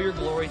morning. Show your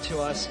glory to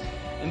us.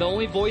 And the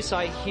only voice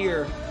I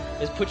hear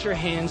is put your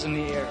hands in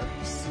the air.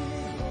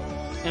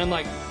 And I'm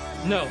like,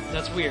 no,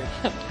 that's weird.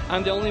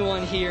 I'm the only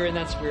one here, and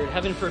that's weird.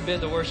 Heaven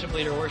forbid the worship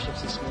leader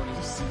worships this morning.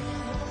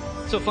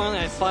 So finally,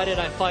 I fight it.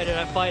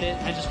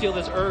 I just feel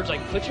this urge,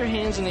 like, put your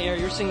hands in the air.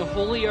 You're singing,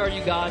 holy are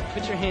you, God.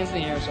 Put your hands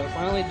in the air. So I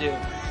finally do.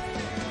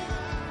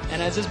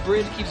 And as this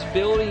bridge keeps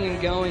building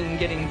and going and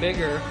getting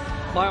bigger,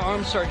 my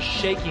arms start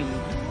shaking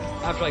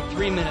after like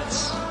 3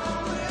 minutes.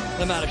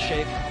 I'm out of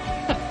shape.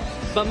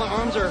 But my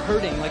arms are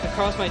hurting, like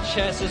across my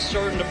chest is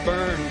starting to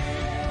burn.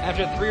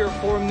 After 3 or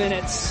 4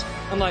 minutes,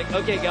 I'm like,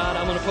 okay, God,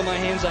 I'm going to put my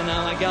hands on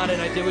now. I got it.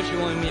 I did what you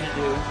wanted me to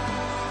do.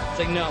 It's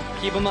like, no,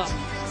 keep them up.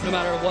 No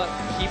matter what,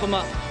 keep them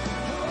up.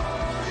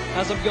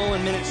 As I'm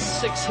going, minute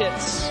 6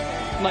 hits.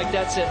 I'm like,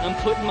 that's it.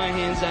 I'm putting my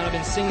hands down. I've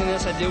been singing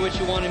this. I did what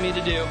you wanted me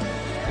to do.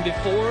 And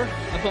before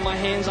I put my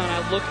hands on,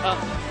 I look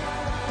up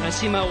and I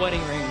see my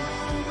wedding ring.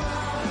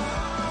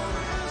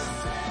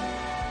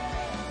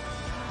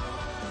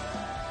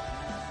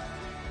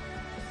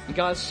 And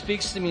God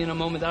speaks to me in a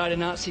moment that I did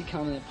not see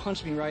coming. It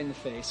punched me right in the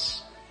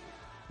face.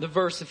 The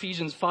verse,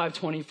 Ephesians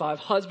 5:25,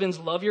 husbands,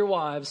 love your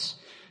wives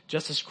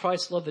just as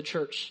Christ loved the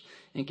church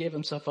and gave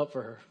himself up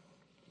for her.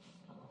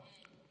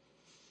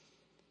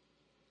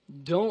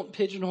 Don't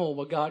pigeonhole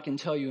what God can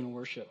tell you in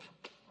worship.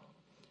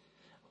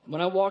 When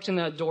I walked in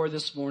that door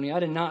this morning, I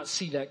did not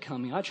see that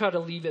coming. I tried to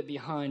leave it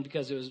behind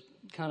because it was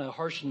kind of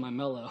harsh in my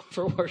mellow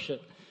for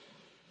worship.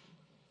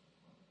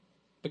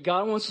 But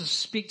God wants to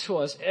speak to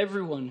us,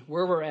 everyone,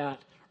 where we're at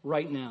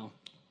right now.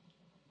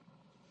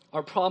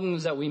 Our problem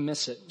is that we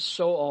miss it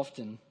so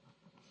often.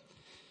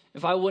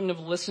 If I wouldn't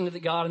have listened to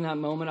God in that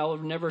moment, I would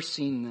have never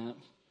seen that.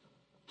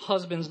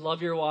 Husbands,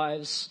 love your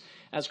wives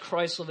as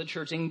Christ loved the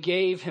church and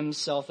gave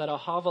himself, that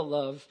ahava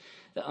love,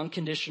 the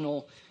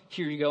unconditional,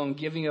 here you go, and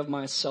giving of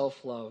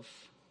myself love.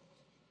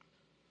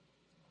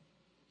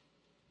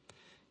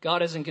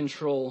 God is in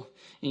control,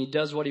 and he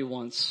does what he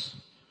wants.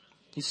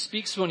 He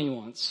speaks when he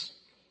wants.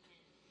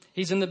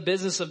 He's in the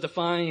business of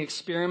defying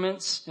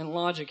experiments and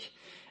logic.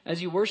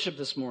 As you worship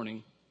this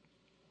morning,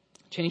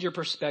 change your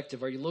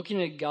perspective. Are you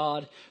looking at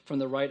God from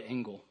the right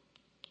angle?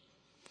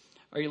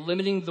 Are you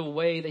limiting the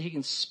way that he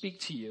can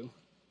speak to you?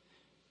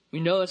 We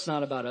know it's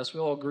not about us. We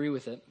all agree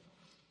with it.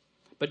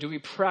 But do we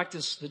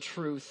practice the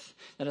truth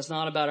that it's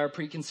not about our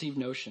preconceived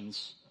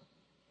notions?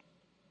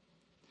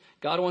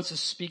 God wants to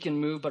speak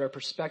and move, but our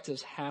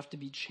perspectives have to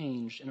be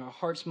changed, and our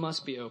hearts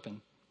must be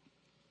open.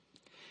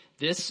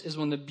 This is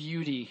when the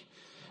beauty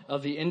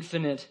of the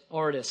infinite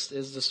artist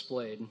is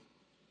displayed.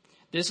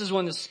 This is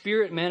when the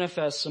Spirit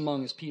manifests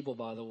among his people,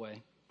 by the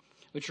way,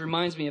 which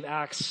reminds me of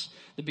Acts,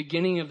 the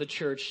beginning of the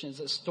church. It's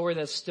a story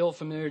that's still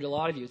familiar to a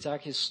lot of you. It's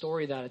actually a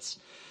story that it's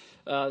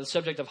the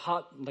subject of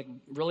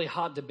really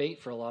hot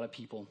debate for a lot of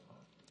people.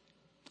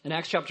 In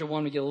Acts chapter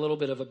 1, we get a little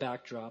bit of a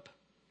backdrop.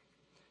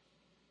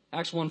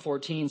 Acts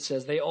 1:14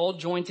 says, they all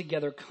joined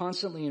together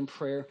constantly in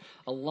prayer,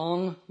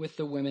 along with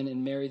the women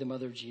and Mary, the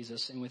mother of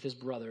Jesus, and with his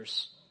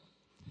brothers.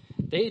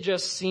 They had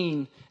just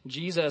seen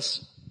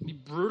Jesus be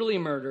brutally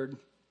murdered.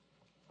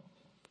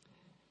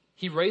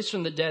 He raised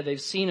from the dead. They've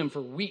seen him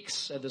for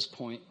weeks at this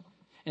point,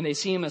 and they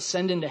see him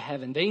ascend into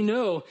heaven. They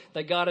know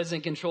that God is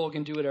in control,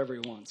 can do whatever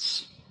he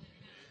wants.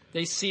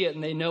 They see it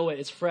and they know it.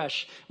 It's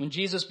fresh. When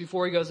Jesus,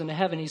 before he goes into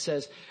heaven, he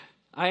says,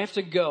 I have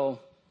to go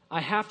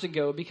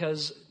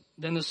because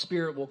then the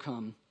Spirit will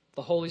come.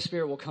 The Holy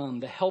Spirit will come.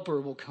 The Helper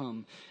will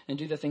come and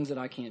do the things that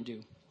I can't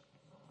do.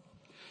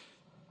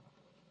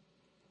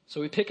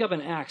 So we pick up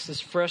in Acts, this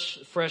fresh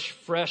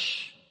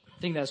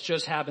thing that's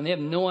just happened. They have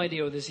no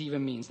idea what this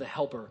even means, the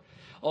Helper.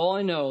 All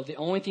I know, the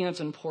only thing that's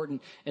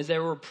important is they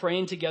were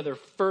praying together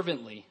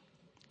fervently,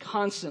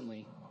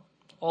 constantly,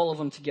 all of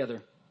them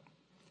together.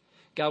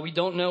 God, we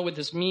don't know what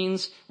this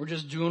means. We're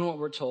just doing what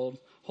we're told.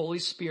 Holy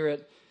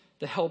Spirit,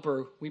 the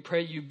helper, we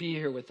pray you be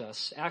here with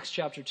us. Acts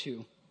chapter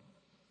 2.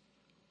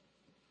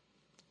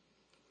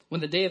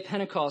 When the day of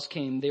Pentecost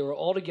came, they were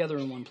all together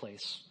in one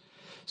place.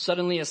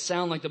 Suddenly a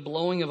sound like the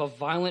blowing of a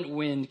violent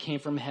wind came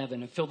from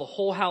heaven and filled the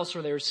whole house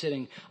where they were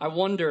sitting. I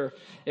wonder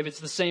if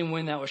it's the same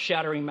wind that was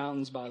shattering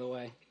mountains, by the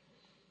way.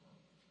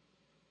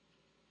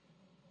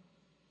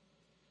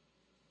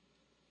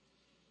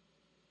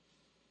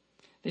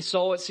 They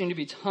saw what seemed to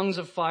be tongues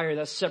of fire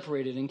that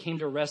separated and came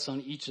to rest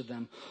on each of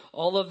them.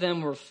 All of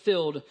them were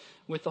filled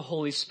with the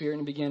Holy Spirit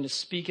and began to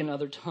speak in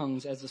other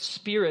tongues as the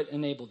Spirit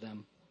enabled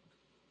them.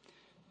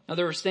 Now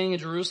they were staying in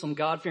Jerusalem,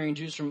 God-fearing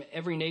Jews from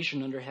every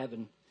nation under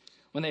heaven.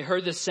 When they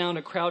heard this sound,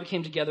 a crowd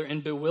came together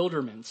in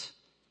bewilderment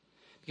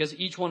because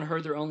each one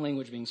heard their own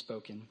language being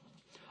spoken.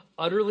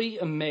 Utterly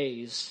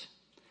amazed,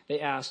 they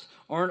asked,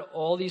 aren't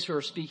all these who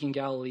are speaking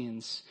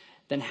Galileans?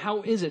 Then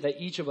how is it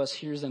that each of us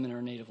hears them in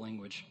our native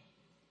language?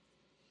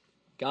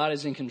 God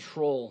is in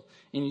control,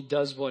 and he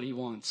does what he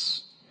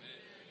wants.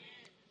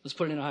 Let's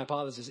put it in a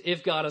hypothesis.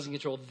 If God is in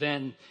control,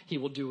 then he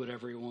will do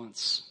whatever he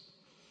wants.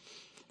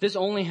 This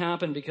only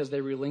happened because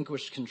they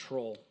relinquished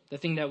control, the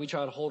thing that we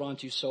try to hold on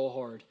to so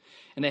hard.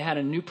 And they had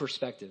a new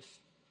perspective.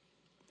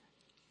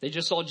 They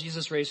just saw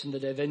Jesus raised from the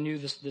dead. They knew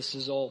this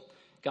is all.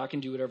 God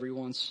can do whatever he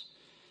wants.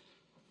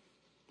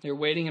 They were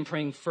waiting and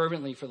praying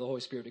fervently for the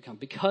Holy Spirit to come.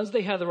 Because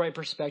they had the right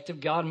perspective,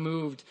 God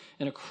moved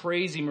in a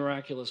crazy,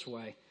 miraculous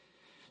way.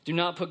 Do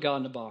not put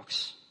God in a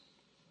box.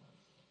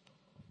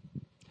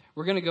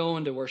 We're going to go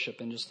into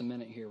worship in just a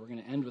minute here. We're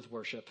going to end with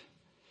worship.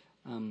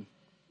 And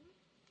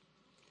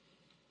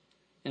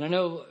I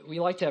know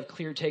we like to have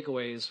clear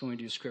takeaways when we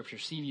do scripture.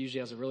 Steve usually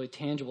has a really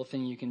tangible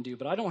thing you can do,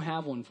 but I don't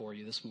have one for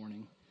you this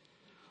morning.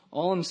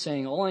 All I'm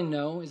saying, all I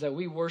know is that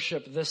we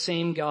worship the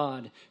same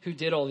God who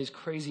did all these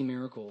crazy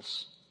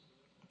miracles.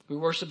 We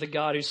worship the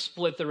God who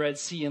split the Red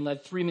Sea and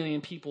led 3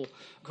 million people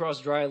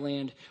across dry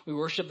land. We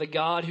worship the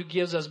God who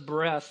gives us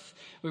breath.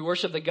 We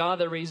worship the God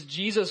that raised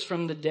Jesus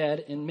from the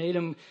dead and made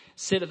him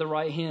sit at the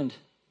right hand.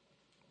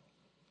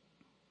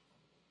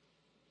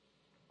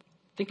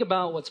 Think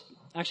about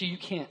actually, you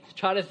can't.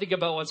 Try to think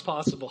about what's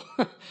possible.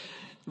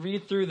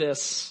 Read through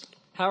this.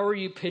 How are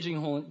you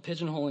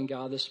pigeonholing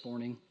God this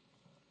morning?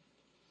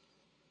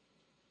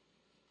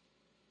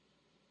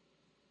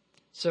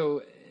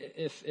 So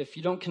if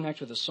you don't connect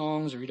with the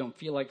songs or you don't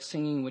feel like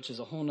singing, which is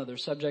a whole other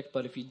subject,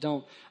 but if you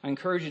don't, I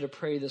encourage you to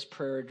pray this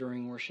prayer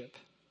during worship.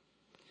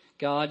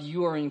 God,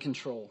 you are in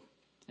control,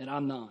 and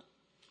I'm not.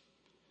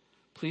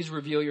 Please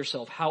reveal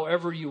yourself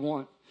however you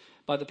want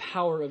by the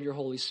power of your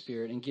Holy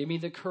Spirit, and give me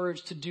the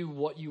courage to do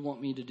what you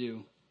want me to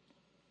do.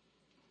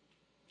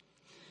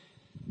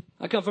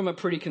 I come from a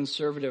pretty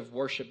conservative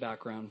worship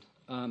background.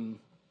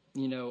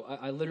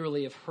 I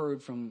literally have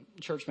heard from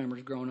church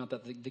members growing up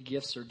that the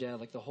gifts are dead,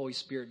 like the Holy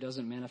Spirit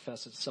doesn't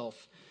manifest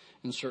itself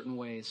in certain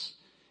ways.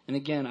 And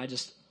again,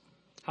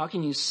 how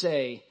can you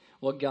say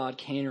what God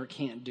can or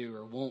can't do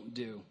or won't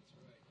do?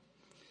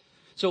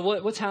 So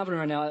what's happening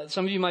right now,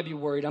 some of you might be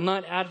worried. I'm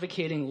not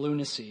advocating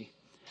lunacy.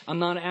 I'm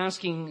not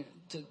asking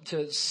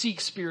to seek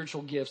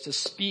spiritual gifts, to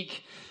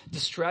speak,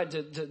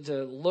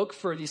 to look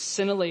for these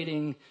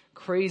scintillating,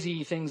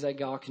 crazy things that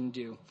God can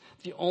do.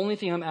 The only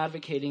thing I'm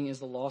advocating is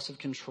the loss of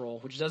control,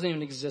 which doesn't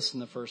even exist in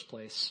the first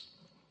place.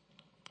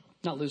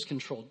 Not lose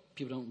control.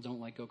 People don't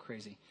like go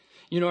crazy.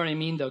 You know what I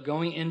mean, though?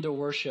 Going into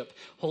worship,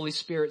 Holy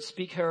Spirit,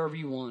 speak however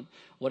you want.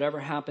 Whatever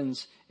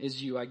happens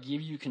is you. I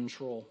give you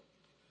control.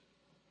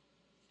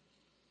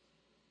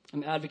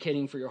 I'm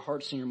advocating for your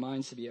hearts and your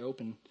minds to be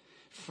open,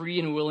 free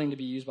and willing to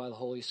be used by the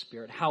Holy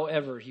Spirit,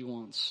 however he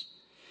wants.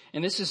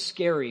 And this is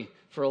scary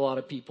for a lot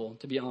of people,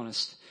 to be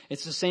honest.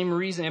 It's the same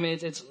reason. I mean,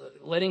 it's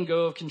letting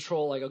go of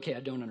control. Like, okay,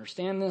 I don't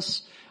understand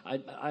this.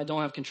 I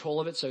don't have control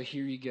of it, so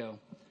here you go.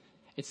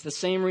 It's the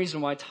same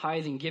reason why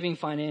tithing, giving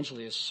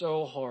financially is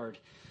so hard.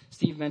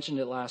 Steve mentioned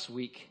it last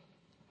week.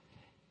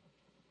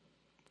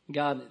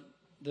 God,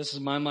 this is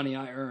my money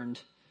I earned,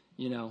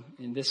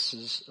 and this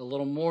is a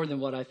little more than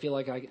what I feel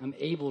like I'm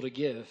able to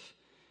give.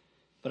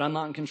 But I'm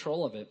not in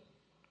control of it.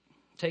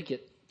 Take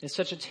it. It's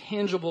such a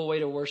tangible way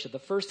to worship. The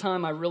first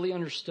time I really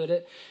understood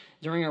it,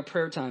 during our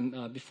prayer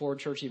time before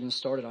church even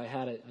started, I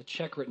had a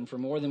check written for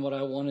more than what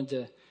I wanted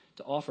to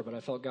offer, but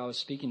I felt God was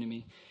speaking to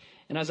me.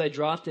 And as I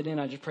dropped it in,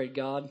 I just prayed,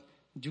 God,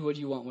 do what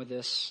you want with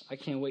this. I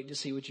can't wait to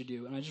see what you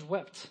do. And I just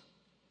wept.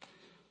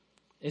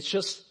 It's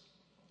just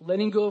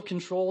letting go of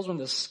control is one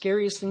of the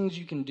scariest things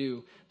you can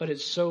do, but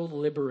it's so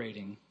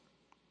liberating.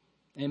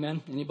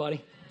 Amen?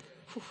 Anybody?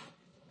 Whew.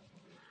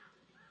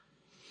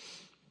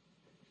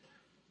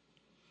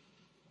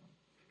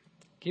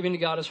 Giving to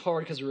God is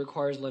hard because it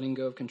requires letting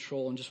go of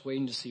control and just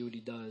waiting to see what he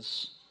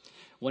does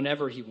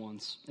whenever he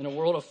wants. In a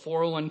world of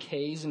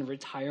 401ks and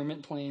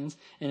retirement plans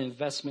and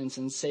investments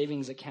and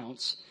savings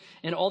accounts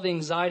and all the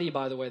anxiety,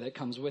 by the way, that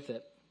comes with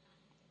it.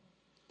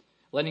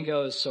 Letting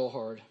go is so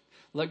hard.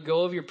 Let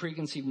go of your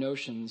preconceived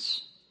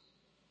notions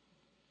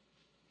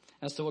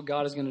as to what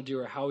God is going to do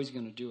or how he's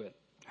going to do it.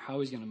 how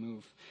he's going to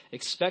move.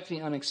 Expect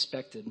the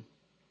unexpected.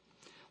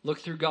 Look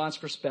through God's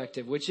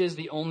perspective, which is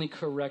the only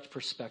correct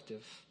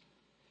perspective.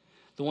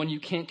 The one you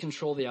can't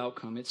control the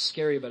outcome. It's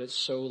scary, but it's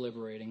so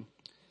liberating.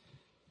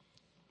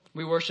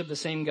 We worship the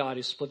same God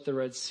who split the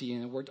Red Sea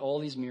and worked all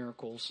these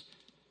miracles.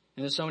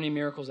 And there's so many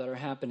miracles that are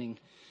happening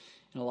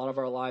in a lot of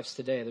our lives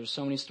today. There's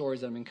so many stories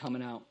that have been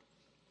coming out.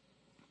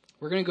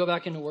 We're going to go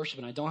back into worship,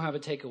 and I don't have a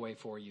takeaway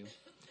for you.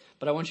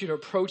 But I want you to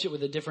approach it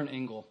with a different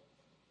angle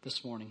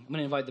this morning. I'm going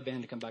to invite the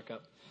band to come back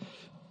up.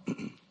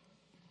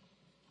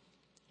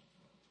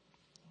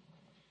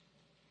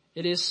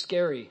 It is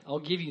scary. I'll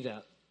give you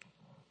that.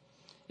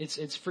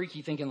 It's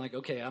freaky thinking like,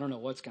 okay, I don't know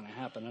what's going to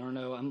happen. I don't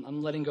know.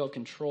 I'm letting go of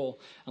control.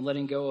 I'm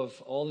letting go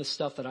of all this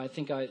stuff that I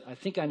think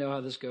I know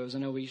how this goes. I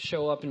know we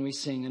show up and we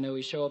sing. I know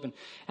we show up and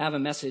have a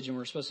message and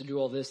we're supposed to do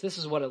all this. This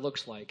is what it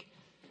looks like.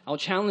 I'll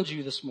challenge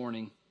you this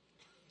morning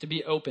to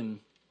be open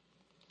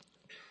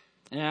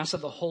and ask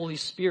that the Holy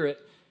Spirit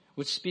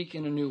would speak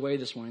in a new way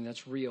this morning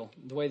that's real.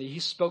 The way that he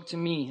spoke to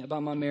me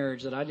about my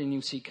marriage that I didn't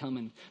even see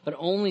coming, but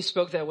only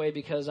spoke that way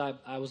because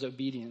I was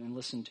obedient and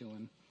listened to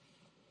him.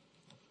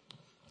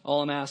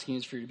 All I'm asking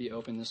is for you to be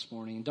open this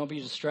morning. Don't be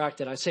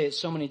distracted. I say it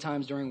so many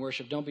times during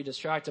worship. Don't be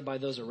distracted by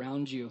those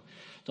around you.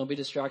 Don't be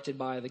distracted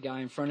by the guy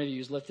in front of you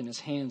who's lifting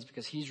his hands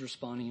because he's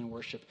responding in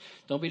worship.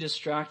 Don't be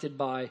distracted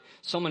by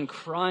someone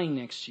crying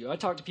next to you. I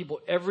talk to people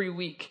every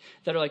week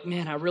that are like,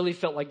 man, I really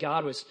felt like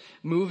God was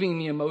moving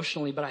me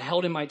emotionally, but I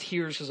held in my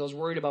tears because I was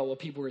worried about what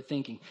people were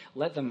thinking.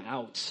 Let them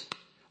out.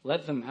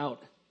 Let them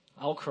out.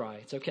 I'll cry.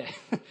 It's okay.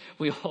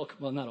 Well,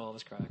 not all of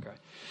us cry. I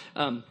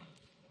cry.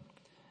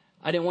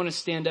 I didn't want to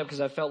stand up because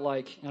I felt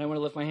like, and I didn't want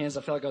to lift my hands,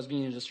 I felt like I was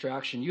being a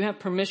distraction. You have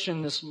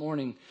permission this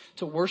morning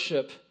to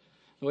worship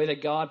the way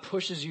that God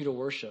pushes you to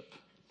worship.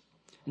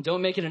 And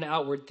don't make it an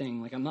outward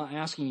thing. Like, I'm not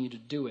asking you to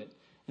do it.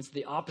 It's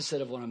the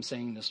opposite of what I'm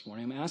saying this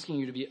morning. I'm asking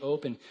you to be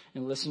open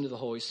and listen to the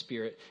Holy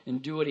Spirit and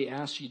do what he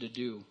asks you to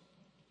do.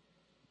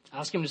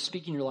 Ask him to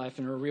speak in your life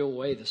in a real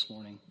way this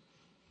morning.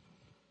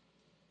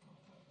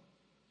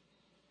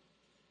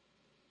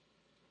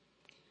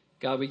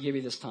 God, we give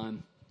you this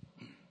time.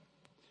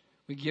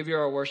 We give you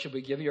our worship.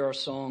 We give you our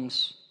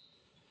songs.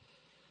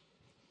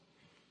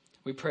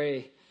 We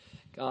pray,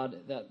 God,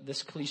 that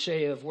this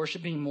cliche of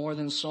worshiping more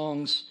than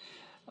songs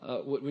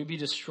would be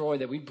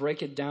destroyed, that we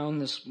break it down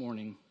this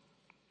morning.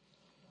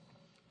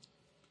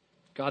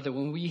 God, that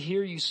when we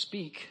hear you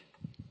speak,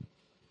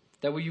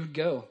 that we would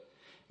go.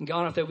 And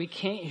God, if that we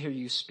can't hear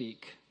you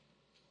speak,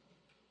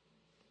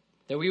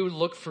 that we would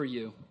look for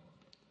you.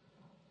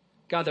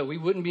 God, that we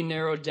wouldn't be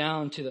narrowed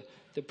down to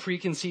the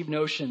preconceived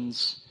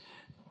notions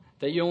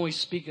that you only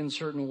speak in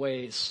certain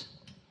ways.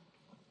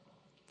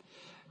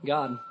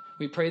 God,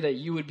 we pray that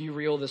you would be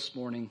real this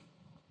morning,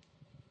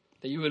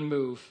 that you would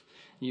move,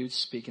 and you would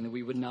speak, and that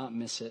we would not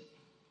miss it.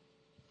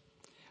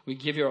 We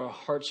give you our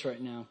hearts right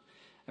now.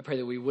 I pray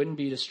that we wouldn't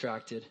be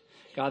distracted.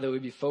 God, that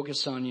we'd be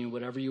focused on you,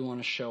 whatever you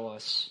want to show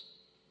us.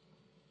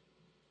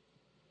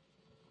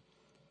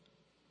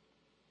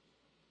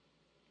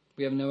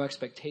 We have no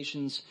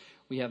expectations.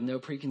 We have no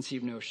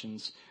preconceived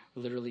notions.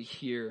 We're literally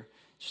here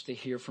just to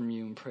hear from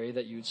you and pray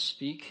that you would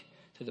speak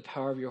through the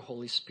power of your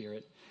Holy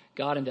Spirit.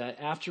 God, and that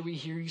after we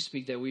hear you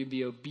speak, that we'd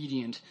be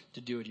obedient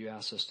to do what you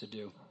ask us to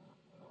do.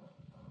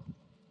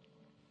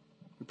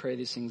 We pray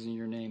these things in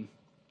your name.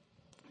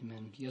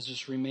 Amen. You guys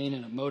just remain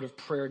in a mode of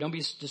prayer. Don't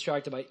be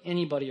distracted by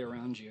anybody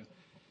around you.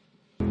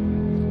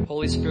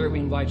 Holy Spirit, we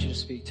invite you to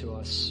speak to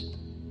us.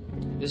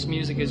 This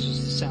music is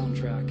just a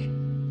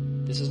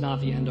soundtrack. This is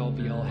not the end-all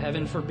be-all.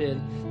 Heaven forbid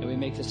that we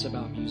make this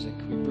about music.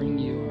 We bring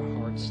you our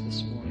hearts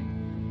this morning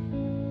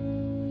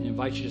and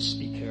invite you to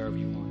speak however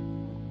you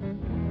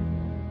want.